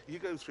you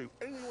go through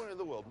anywhere in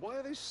the world. Why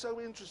are they so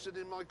interested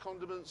in my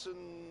condiments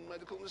and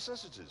medical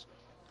necessities?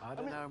 I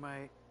don't know,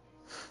 mate.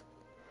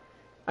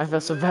 I feel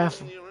so bad.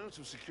 Then you're out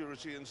of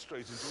security and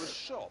straight into a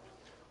shop,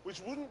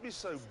 which wouldn't be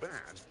so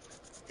bad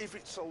if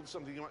it sold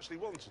something you actually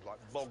wanted, like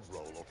bog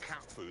roll or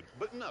cat food.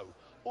 But no,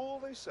 all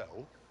they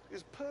sell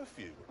is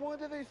perfume. Why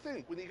do they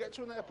think when you get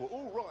to an airport,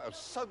 oh right, I've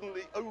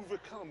suddenly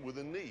overcome with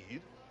a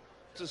need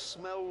to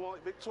smell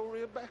like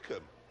Victoria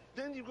Beckham?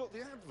 Then you've got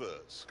the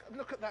adverts.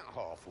 Look at that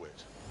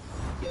half-wit.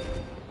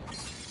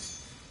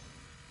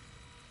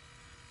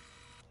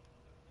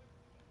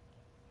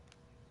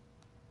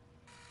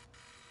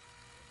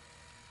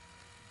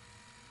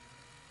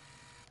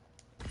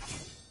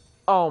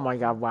 Oh my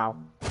god, wow.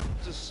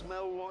 To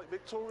smell like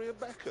Victoria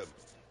Beckham.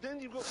 Then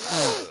you've got the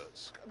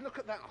adverts. Look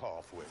at that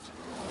half-wit.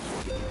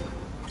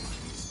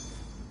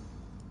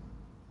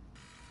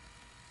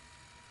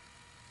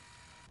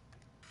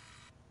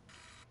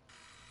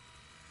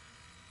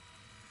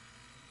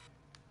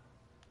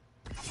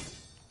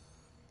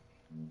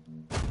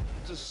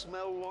 To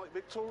smell like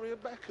Victoria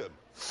Beckham.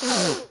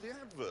 You've got the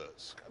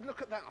adverts.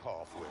 Look at that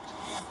half-wit.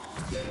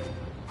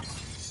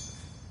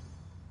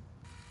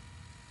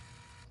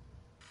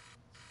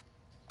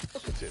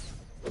 Look at it.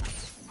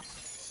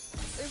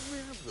 Every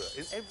advert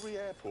in every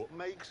airport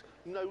makes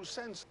no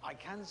sense. I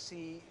can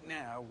see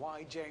now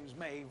why James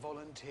May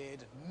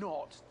volunteered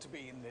not to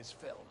be in this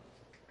film.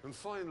 And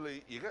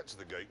finally, you get to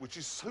the gate, which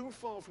is so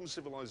far from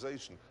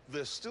civilization,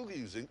 they're still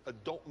using a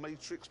dot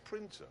matrix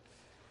printer.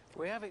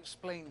 We have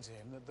explained to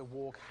him that the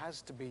walk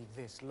has to be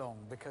this long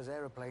because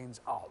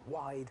aeroplanes are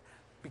wide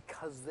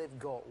because they've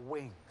got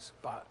wings,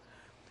 but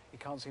he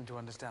can't seem to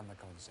understand the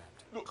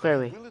concept. Look,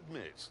 Clearly. you will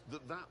admit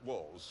that that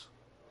was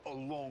a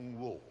long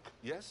walk,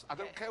 yes? I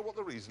don't care what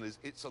the reason is,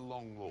 it's a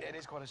long walk. It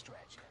is quite a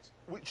stretch, yes.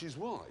 Which is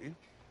why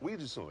we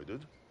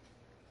decided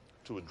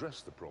to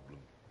address the problem.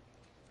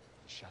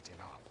 Shut him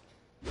up.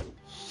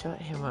 Shut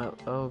him up.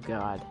 Oh,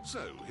 God.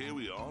 So, here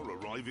we are,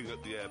 arriving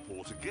at the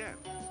airport again,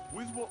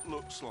 with what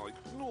looks like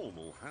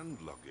normal hand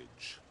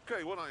luggage.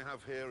 Okay, what I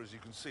have here, as you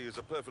can see, is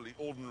a perfectly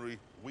ordinary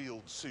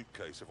wheeled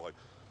suitcase. If I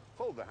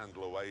fold the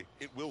handle away,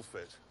 it will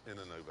fit in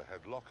an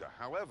overhead locker.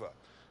 However,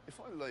 if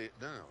I lay it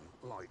down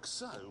like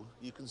so,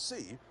 you can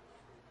see,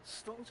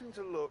 starting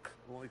to look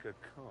like a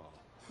car.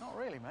 Not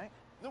really, mate.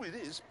 No, it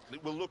is.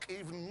 It will look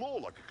even more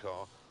like a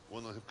car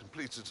when I have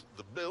completed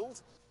the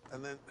build,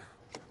 and then...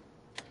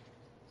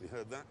 You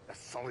heard that? A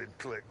solid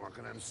click like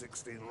an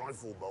M16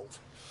 rifle bolt.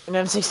 An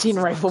M16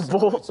 rifle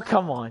bolt?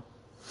 Come on.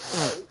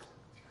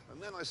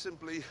 And then I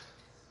simply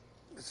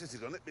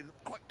sitted on it, been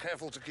quite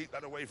careful to keep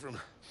that away from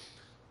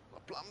my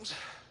plums.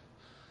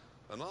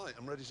 And I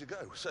am ready to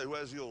go. So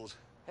where's yours?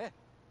 Here.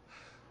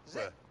 Is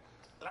Where? it?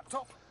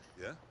 Laptop.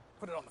 Yeah?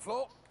 Put it on the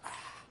floor.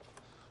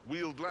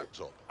 Wheeled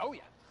laptop? Oh,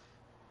 yeah.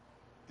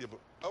 Yeah, but...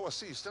 Oh, I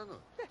see you stand on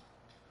it. Yeah.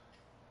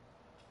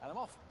 And I'm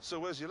off. So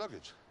where's your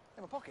luggage?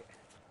 In my pocket.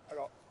 I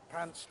got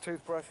pants,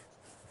 toothbrush,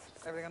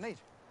 everything I need.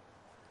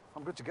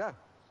 I'm good to go.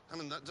 I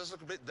mean, that does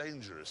look a bit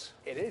dangerous.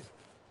 It is.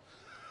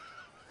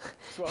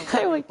 So I'm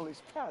I like- pull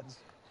his pads.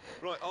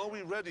 Right, are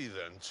we ready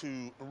then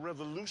to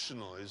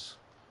revolutionise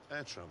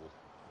air travel?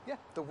 Yeah,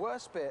 the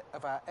worst bit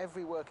of our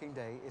every working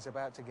day is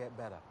about to get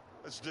better.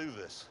 Let's do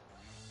this.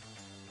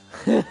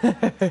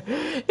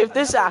 If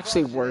this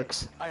actually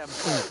works. I am.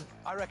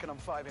 I reckon I'm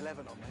 5'11"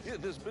 on this. Yeah,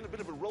 there's been a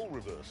bit of a role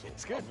reversal.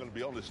 It's good. I'm going to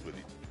be honest with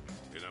you.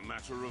 In a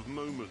matter of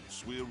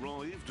moments, we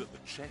arrived at the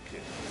check-in.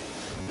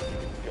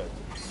 Go.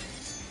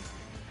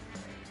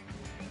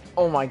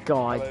 Oh my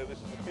God. Hello, this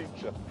is the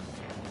future.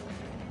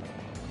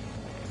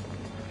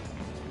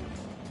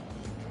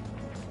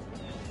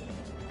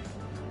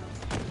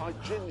 I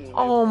genuinely...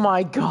 Oh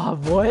my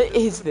God, what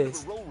is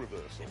this? Role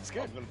reversal. It's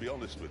good. I'm going to be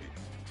honest with you.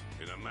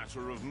 In a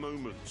matter of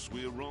moments,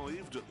 we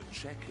arrived at the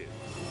check-in.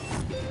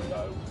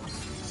 Hello.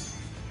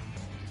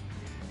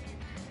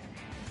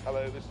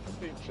 Hello, this is the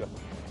future.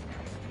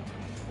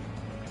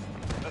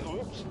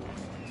 Whoops.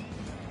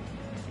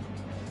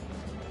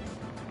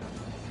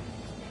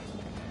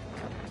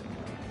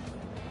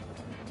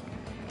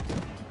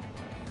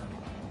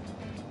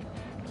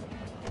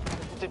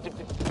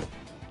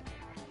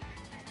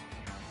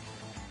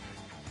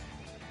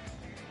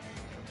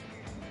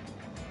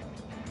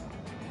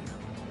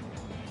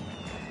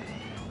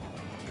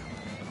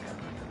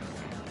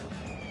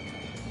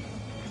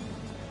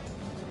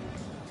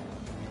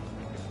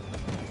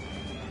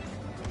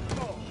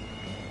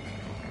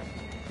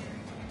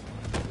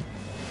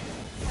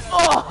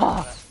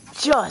 Oh,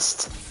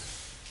 just.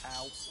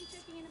 Ow.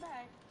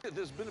 Yeah,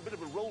 there's been a bit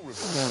of a role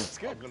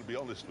reversal. I'm going to be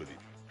honest with you.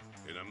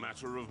 In a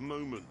matter of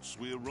moments,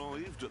 we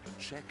arrived at the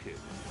check-in.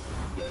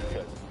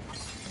 Okay.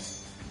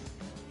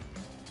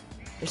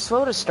 You're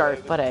slow to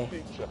start, but hey.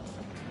 Future.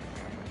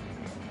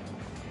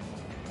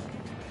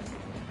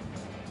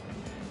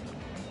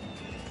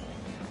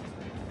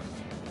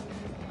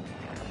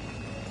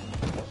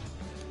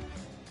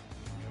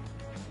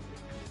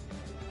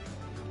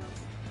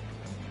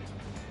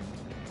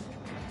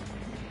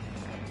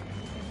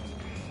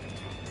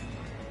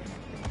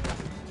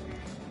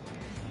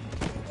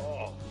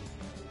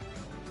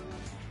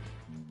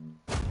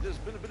 There's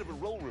been a bit of a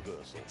role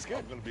reversal. It's good.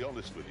 I'm going to be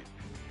honest with you.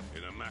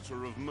 In a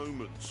matter of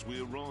moments,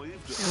 we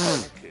arrived at the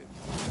check-in.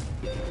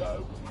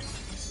 Hello.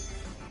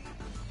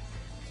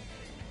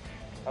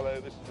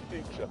 Hello, this is the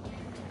future.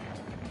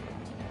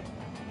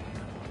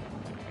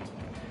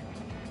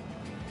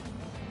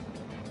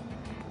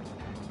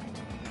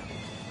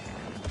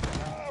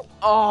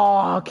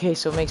 Oh, okay,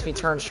 so it makes me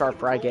turn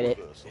sharper. I get it.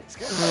 It's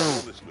good.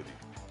 I'm honest with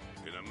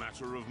you. In a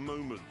matter of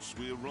moments,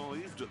 we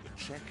arrived at the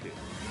check-in.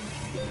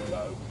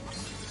 Hello.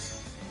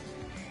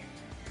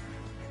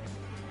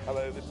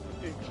 Hello, this is the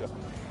future.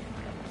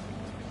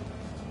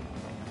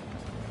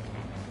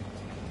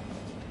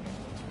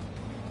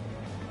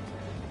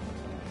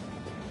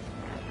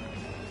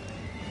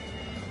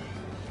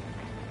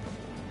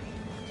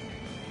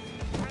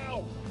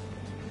 Ow!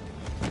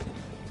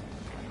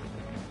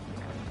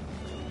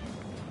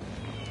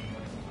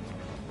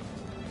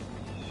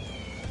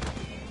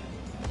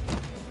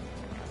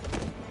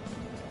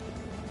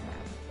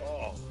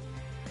 Oh.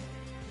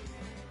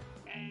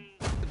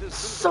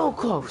 So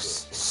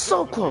close.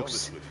 So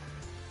close. In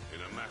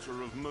a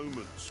matter of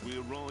moments, we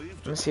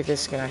arrived. Let's see if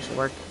this can actually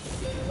work.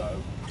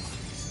 Hello.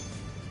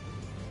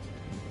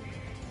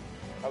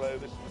 Hello,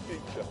 this is the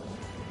future.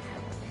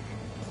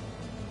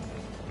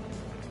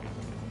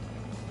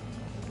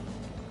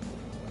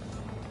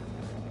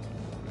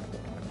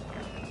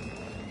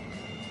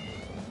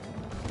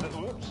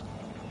 Whoops.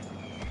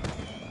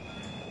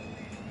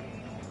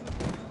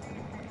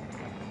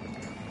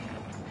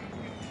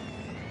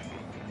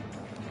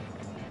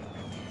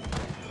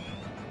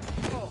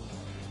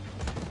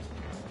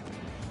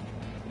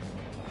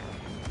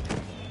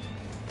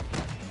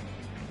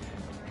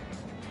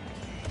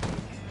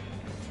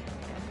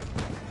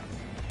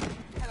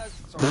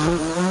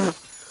 No,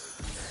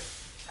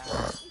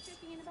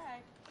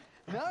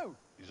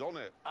 He's on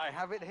it. I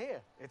have it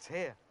here. It's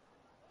here.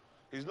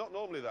 He's not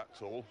normally that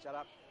tall. Shut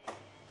up.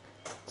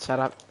 Shut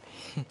up.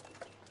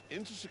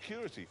 Into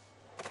security.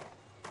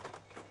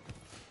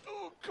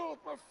 Oh, God,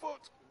 my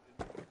foot.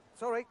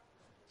 Sorry.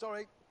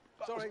 Sorry.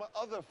 That Sorry. was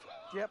my other foot.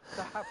 Yep,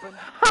 that happened.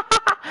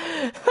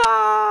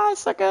 Ah,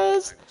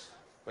 suckers.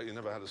 Bet you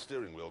never had a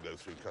steering wheel go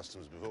through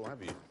customs before,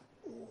 have you?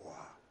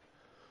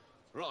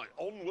 Right,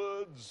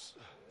 onwards.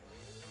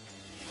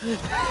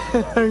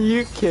 Are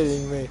you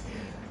kidding me?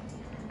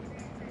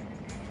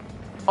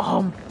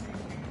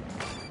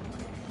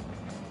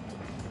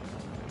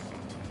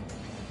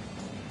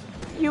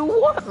 You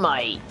what,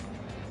 mate?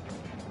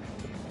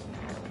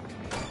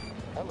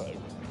 Hello.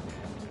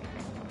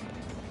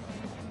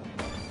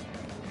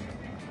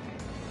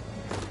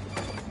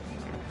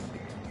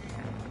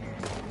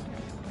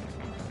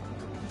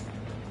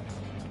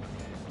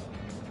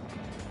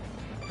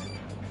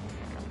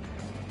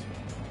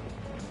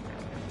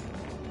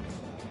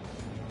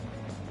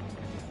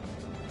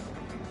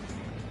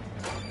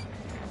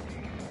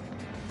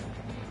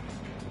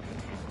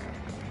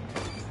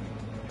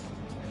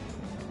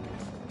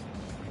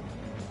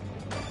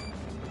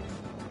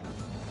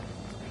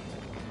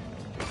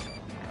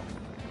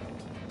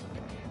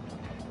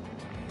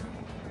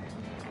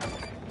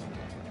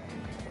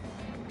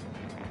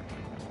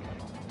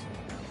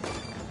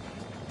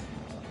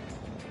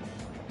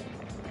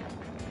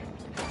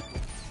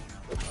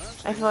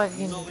 I feel like I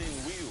can... 9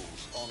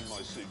 wheels on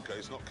my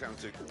suitcase, not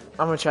counting.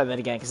 I'm gonna try that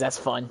again because that's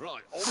fun.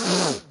 Right,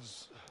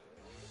 onwards.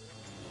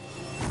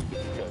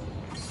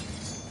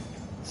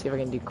 See if I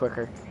can do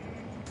quicker.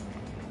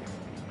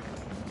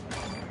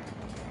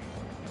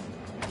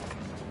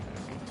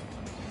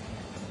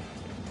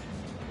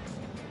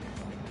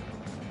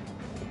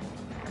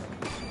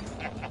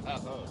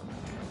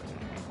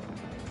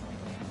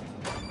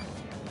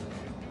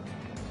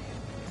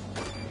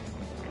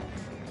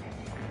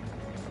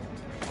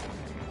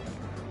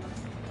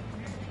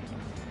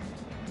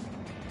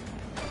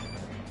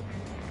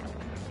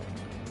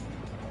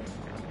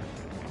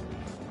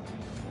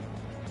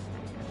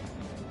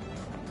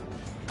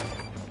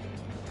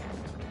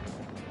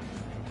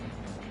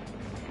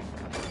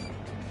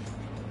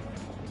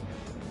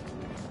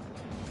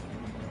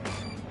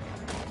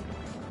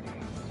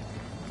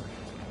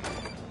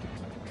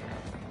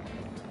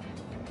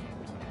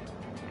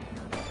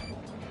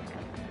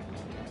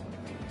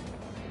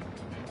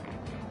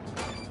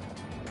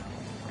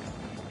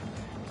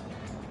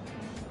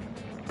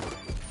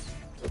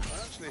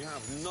 I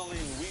have 9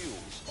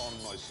 wheels on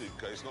my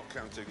suitcase, not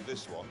counting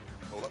this one.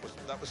 Oh, that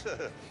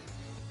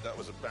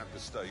was a bad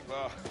mistake.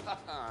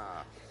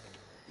 Ah,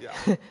 yeah,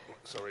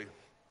 sorry.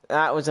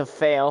 That was a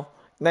fail.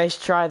 Nice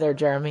try there,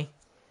 Jeremy.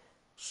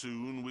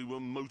 Soon we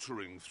were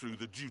motoring through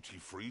the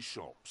duty-free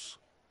shops.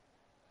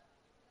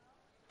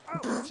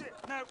 Oh, shit,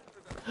 no.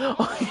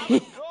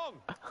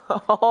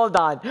 Hold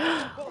on.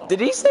 Did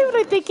he say what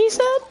I think he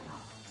said?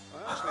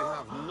 I actually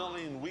have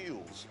 9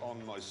 wheels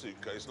on my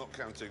suitcase, not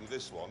counting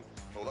this one.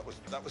 Oh, that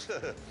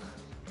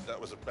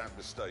was a bad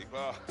mistake.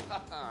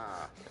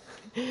 Ah,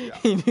 yeah.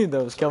 He knew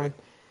that was coming.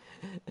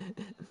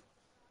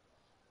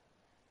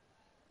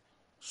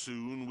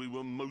 Soon we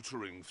were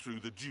motoring through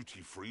the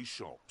duty-free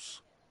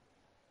shops.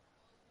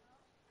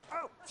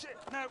 Oh, shit,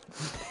 no.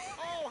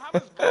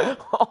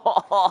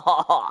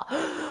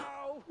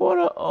 What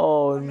a...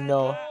 Oh,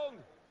 no.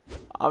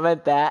 I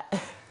meant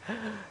that.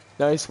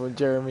 Nice one,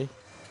 Jeremy.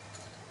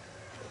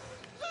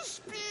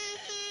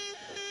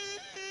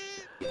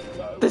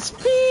 The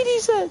speed, he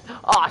said.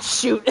 Aw,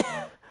 shoot.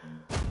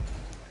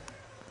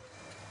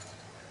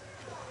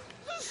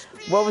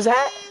 What was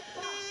that?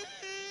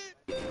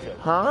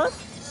 Huh?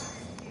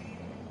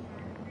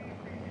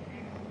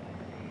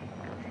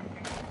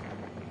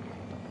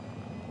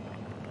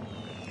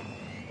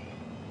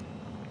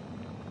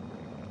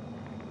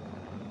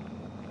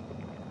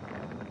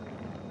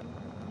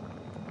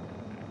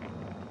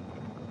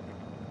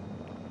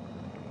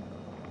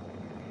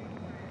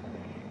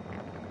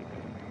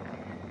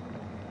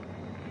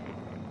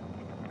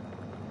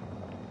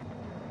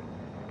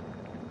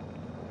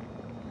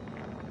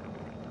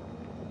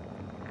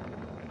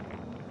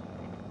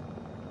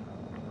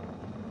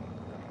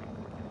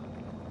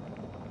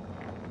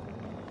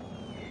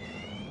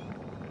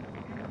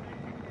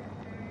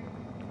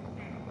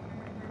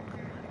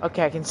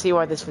 Okay, I can see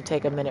why this would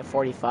take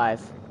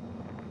 1:45.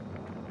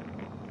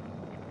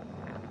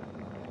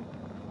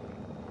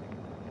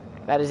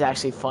 That is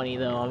actually funny,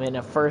 though. I'm in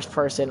a first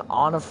person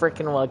on a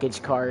freaking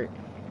luggage cart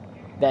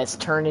that's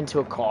turned into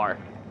a car.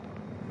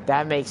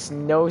 That makes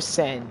no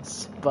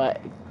sense, but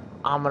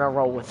I'm gonna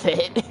roll with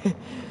it.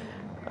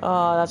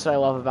 Oh, that's what I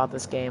love about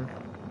this game.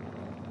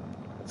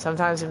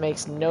 Sometimes it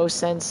makes no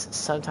sense,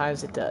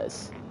 sometimes it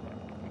does.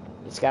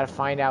 You just gotta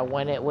find out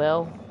when it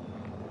will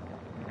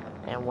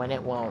and when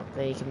it won't.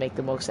 Then you can make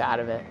the most out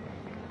of it.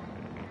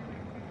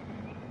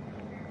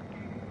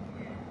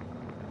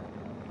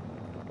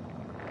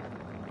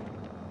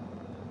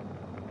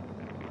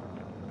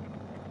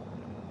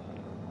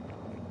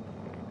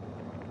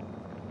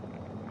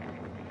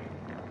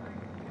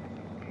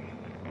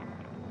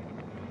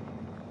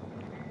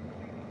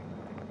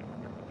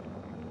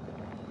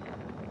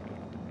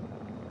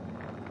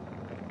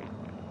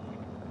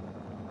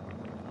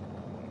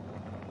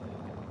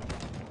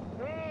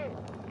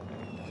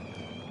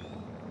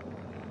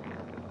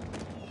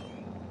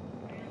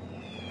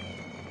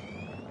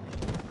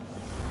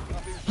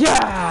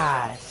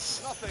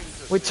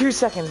 Yes! With 2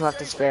 seconds left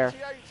to spare.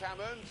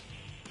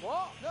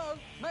 What? No,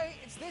 mate,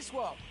 it's this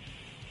one.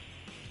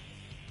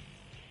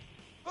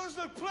 There's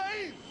no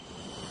plane!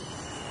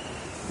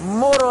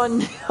 Moron,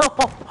 no!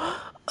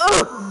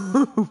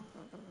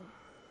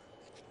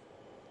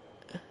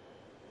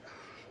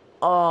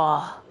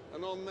 Oh.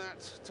 And on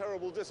that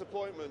terrible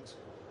disappointment,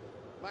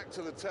 back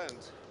to the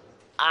tent.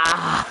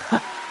 Ah.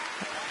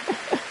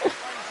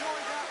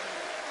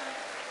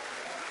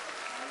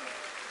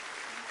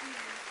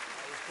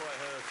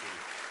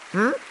 Hmm?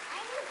 Right,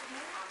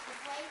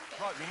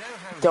 we know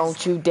how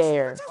Don't you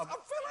dare. I fell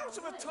out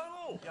of a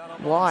tunnel! Yeah, and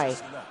I'm Why?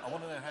 interested in that. I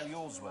want to know how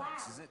yours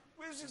works. Is it?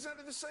 Well, it was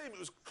exactly the same. It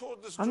was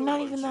cordless I'm dual not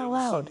even motor that and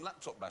loud. some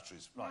laptop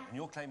batteries. Right, and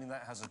you're claiming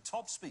that has a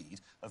top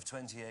speed of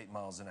 28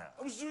 miles an hour.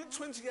 I was doing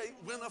 28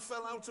 when I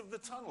fell out of the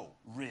tunnel.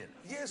 Really?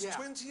 Yes, Yeah.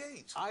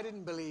 28. I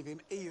didn't believe him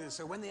either,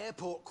 so when the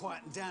airport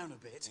quietened down a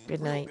bit,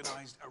 Good we night.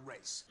 organised a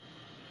race.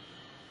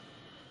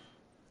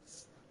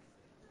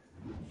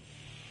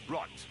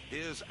 Right,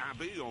 here's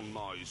Abby on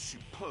my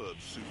superb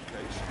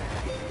suitcase.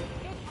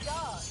 Good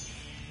God.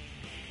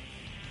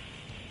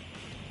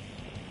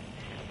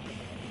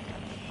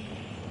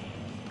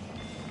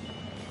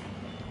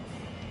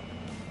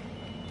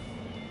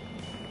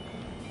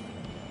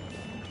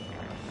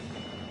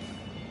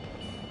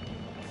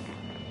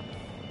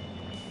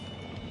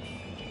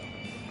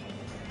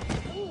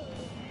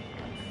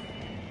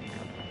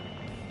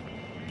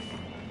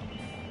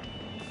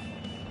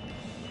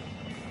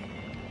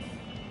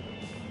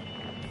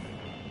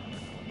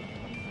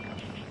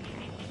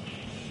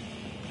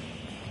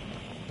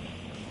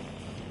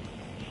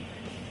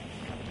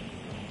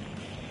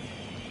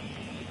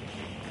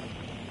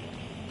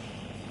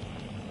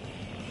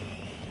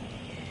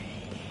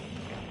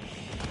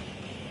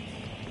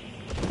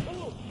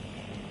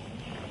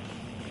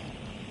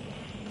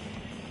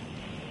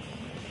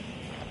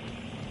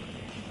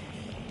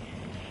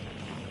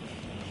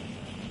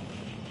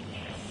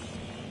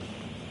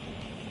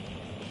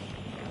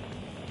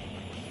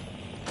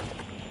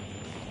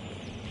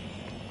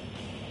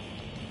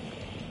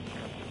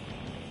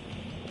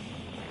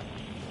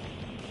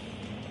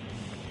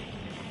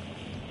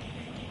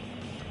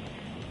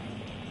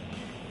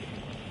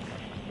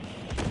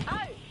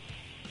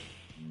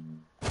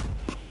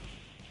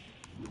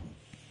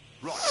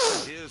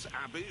 Right, here's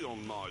Abby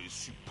on my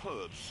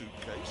superb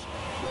suitcase.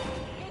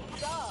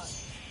 Good God.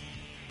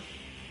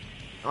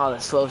 Oh, the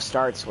slow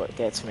start's what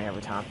gets me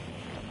every time.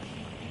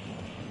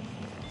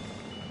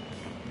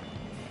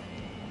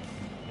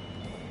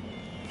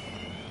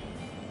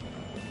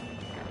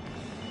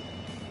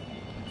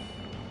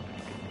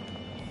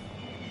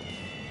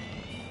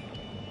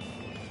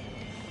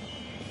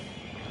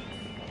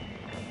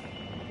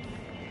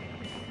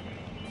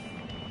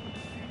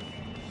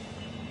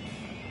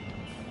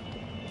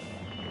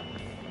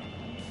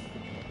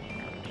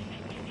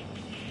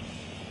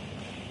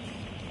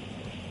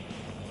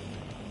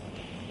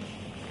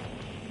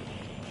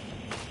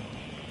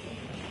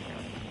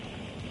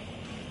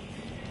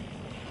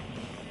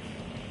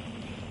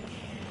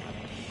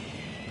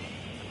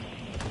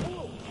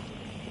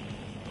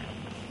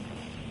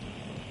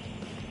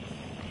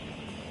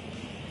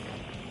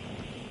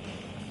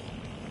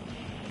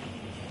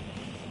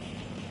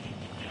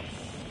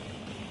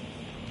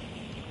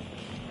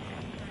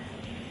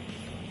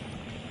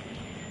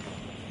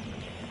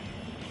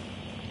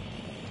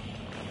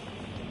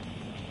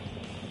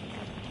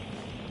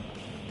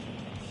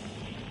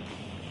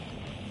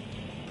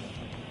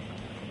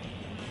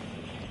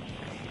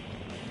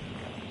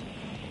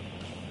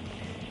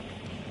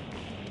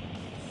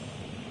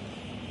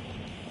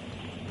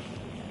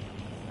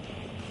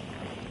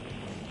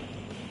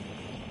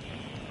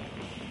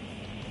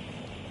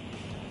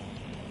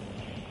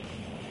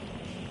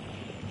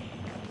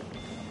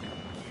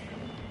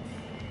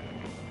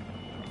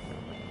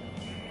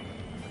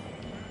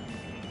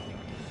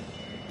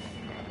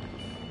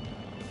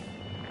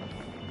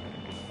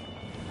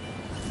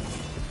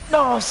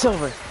 No,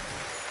 silver.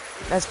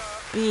 That's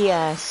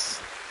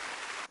BS.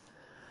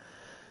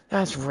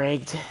 That's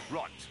rigged.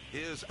 Right,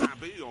 here's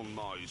Abby on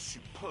my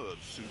superb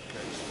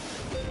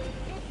suitcase.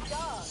 Good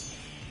God.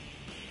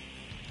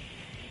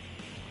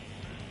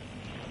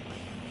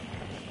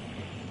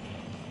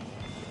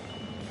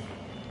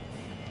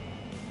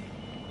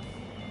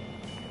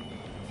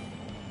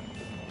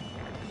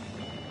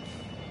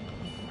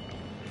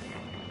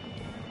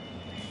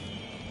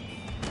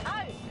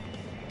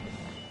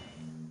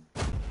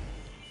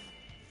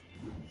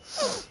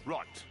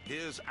 Right,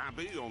 here's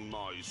Abby on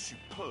my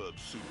superb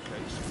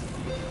suitcase.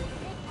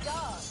 Good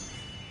God.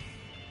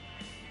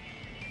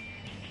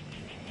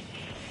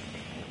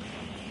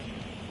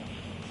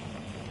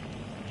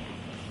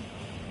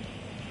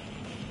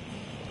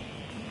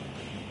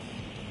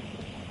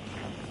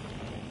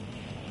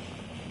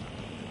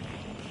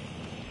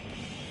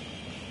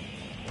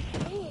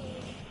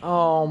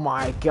 Oh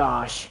my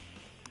gosh.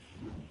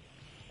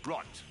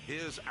 Right,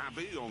 here's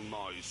Abby on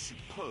my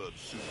superb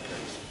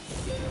suitcase.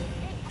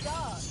 Good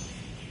God.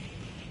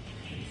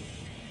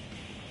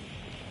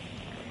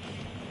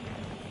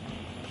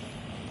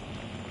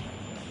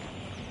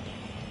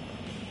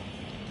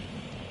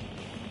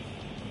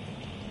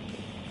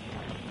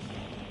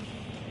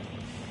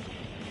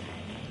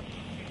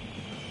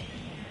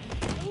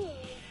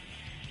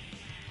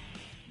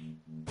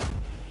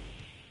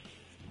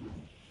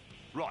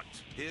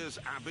 Here's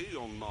Abby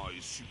on my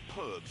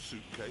superb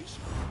suitcase.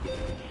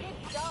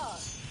 Good job.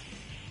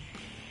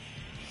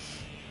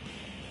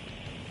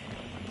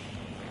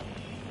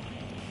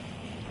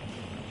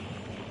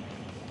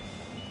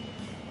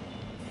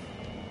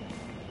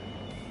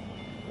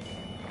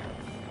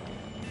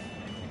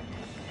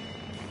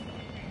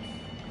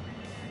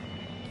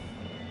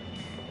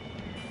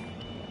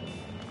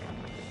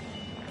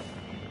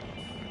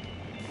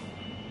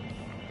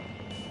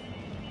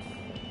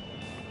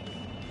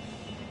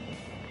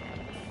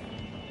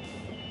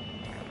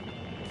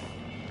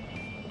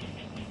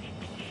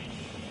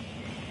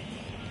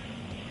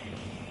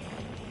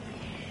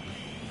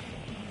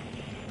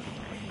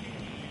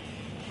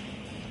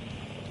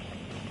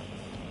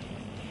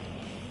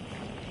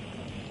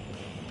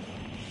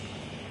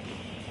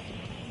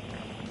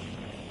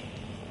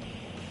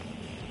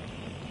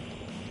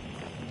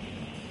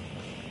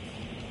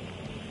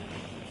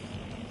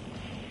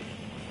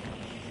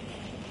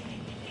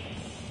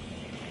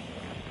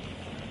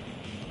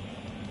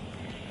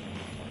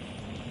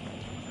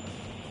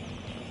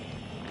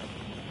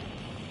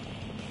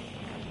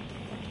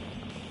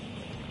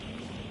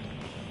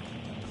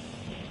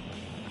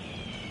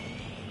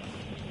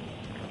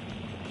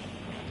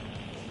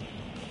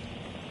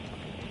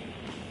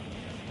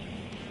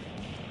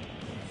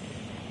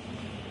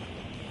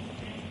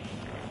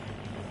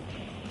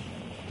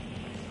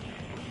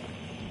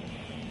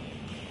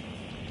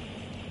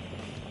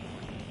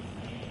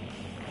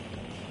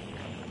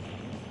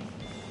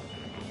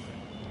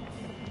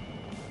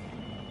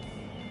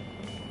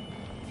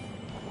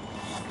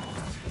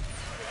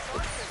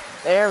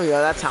 There we go,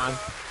 that time.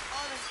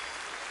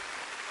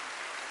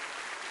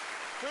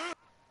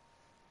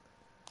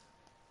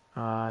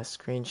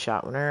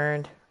 Screenshot when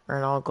earned.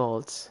 Earn all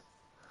golds.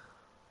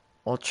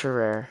 Ultra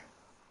rare.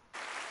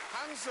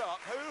 Hands up,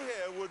 who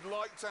here would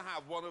like to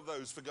have one of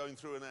those for going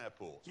through an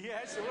airport?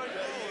 Yes, there you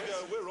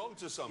go, we're on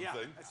to something.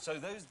 Yeah. So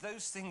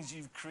those things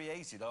you've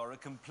created are a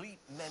complete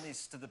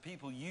menace to the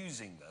people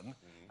using them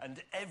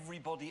and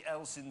everybody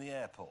else in the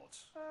airport.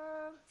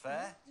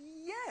 Fair?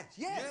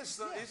 Yes,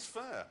 that is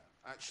fair.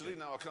 Actually,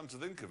 now I come to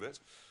think of it.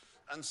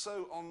 And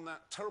so, on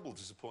that terrible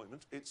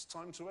disappointment, it's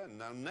time to end.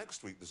 Now,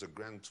 next week, there's a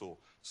Grand Tour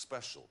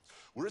special.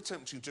 We're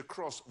attempting to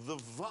cross the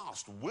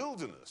vast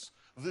wilderness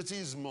that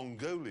is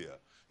Mongolia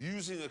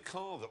using a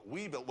car that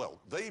we built,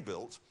 well, they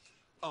built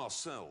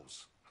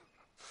ourselves.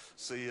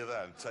 See you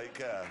then. Take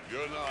care.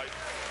 Good night.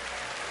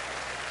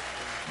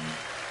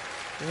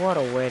 What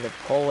a way to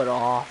pull it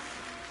off.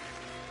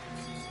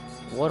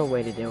 What a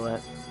way to do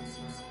it.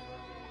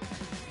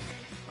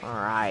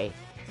 Alright.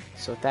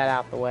 So with that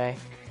out the way.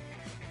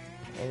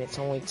 And it's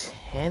only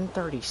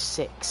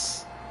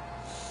 10:36.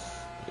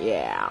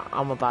 Yeah,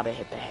 I'm about to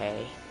hit the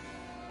hay.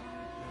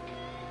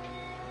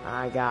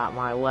 I got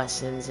my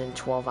lessons in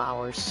 12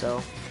 hours,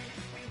 so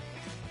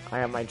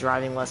I got my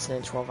driving lesson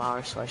in 12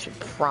 hours, so I should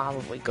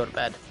probably go to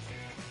bed.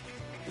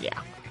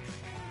 Yeah.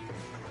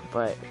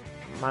 But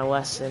my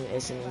lesson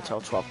isn't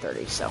until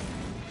 12:30, so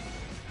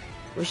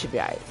we should be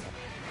alright.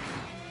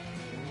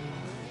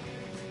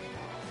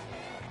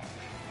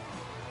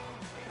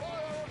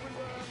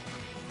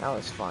 That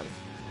was fun.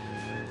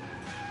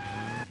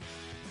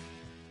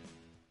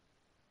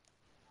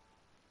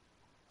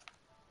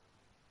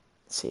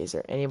 Let's see, is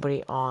there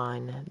anybody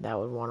on that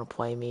would want to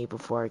play me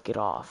before I get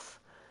off?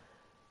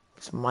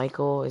 Because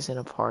Michael is in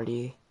a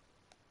party.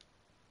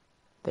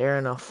 They're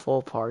in a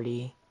full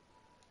party.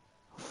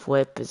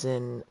 Flip is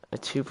in a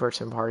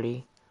 2-person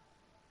party.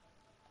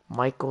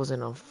 Michael's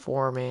in a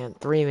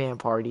 3-man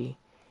party.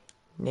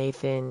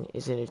 Nathan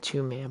is in a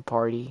 2-man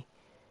party.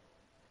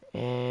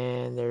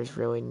 And there's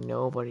really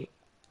nobody.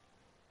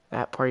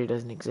 That party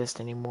doesn't exist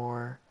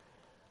anymore.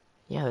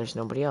 Yeah, there's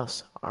nobody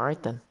else.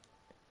 Alright then.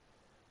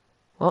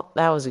 Well,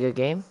 that was a good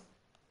game.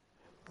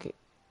 Okay.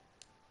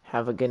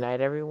 Have a good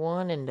night,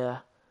 everyone, and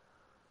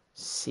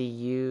see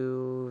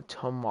you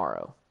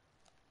tomorrow.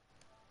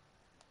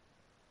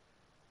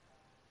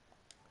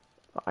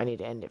 I need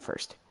to end it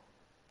first.